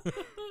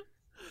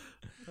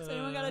 Has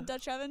anyone got a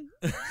Dutch oven?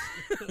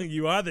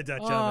 You are the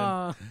Dutch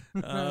oven.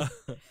 Aw.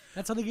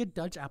 That's how they get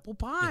Dutch apple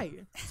pie.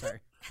 Sorry.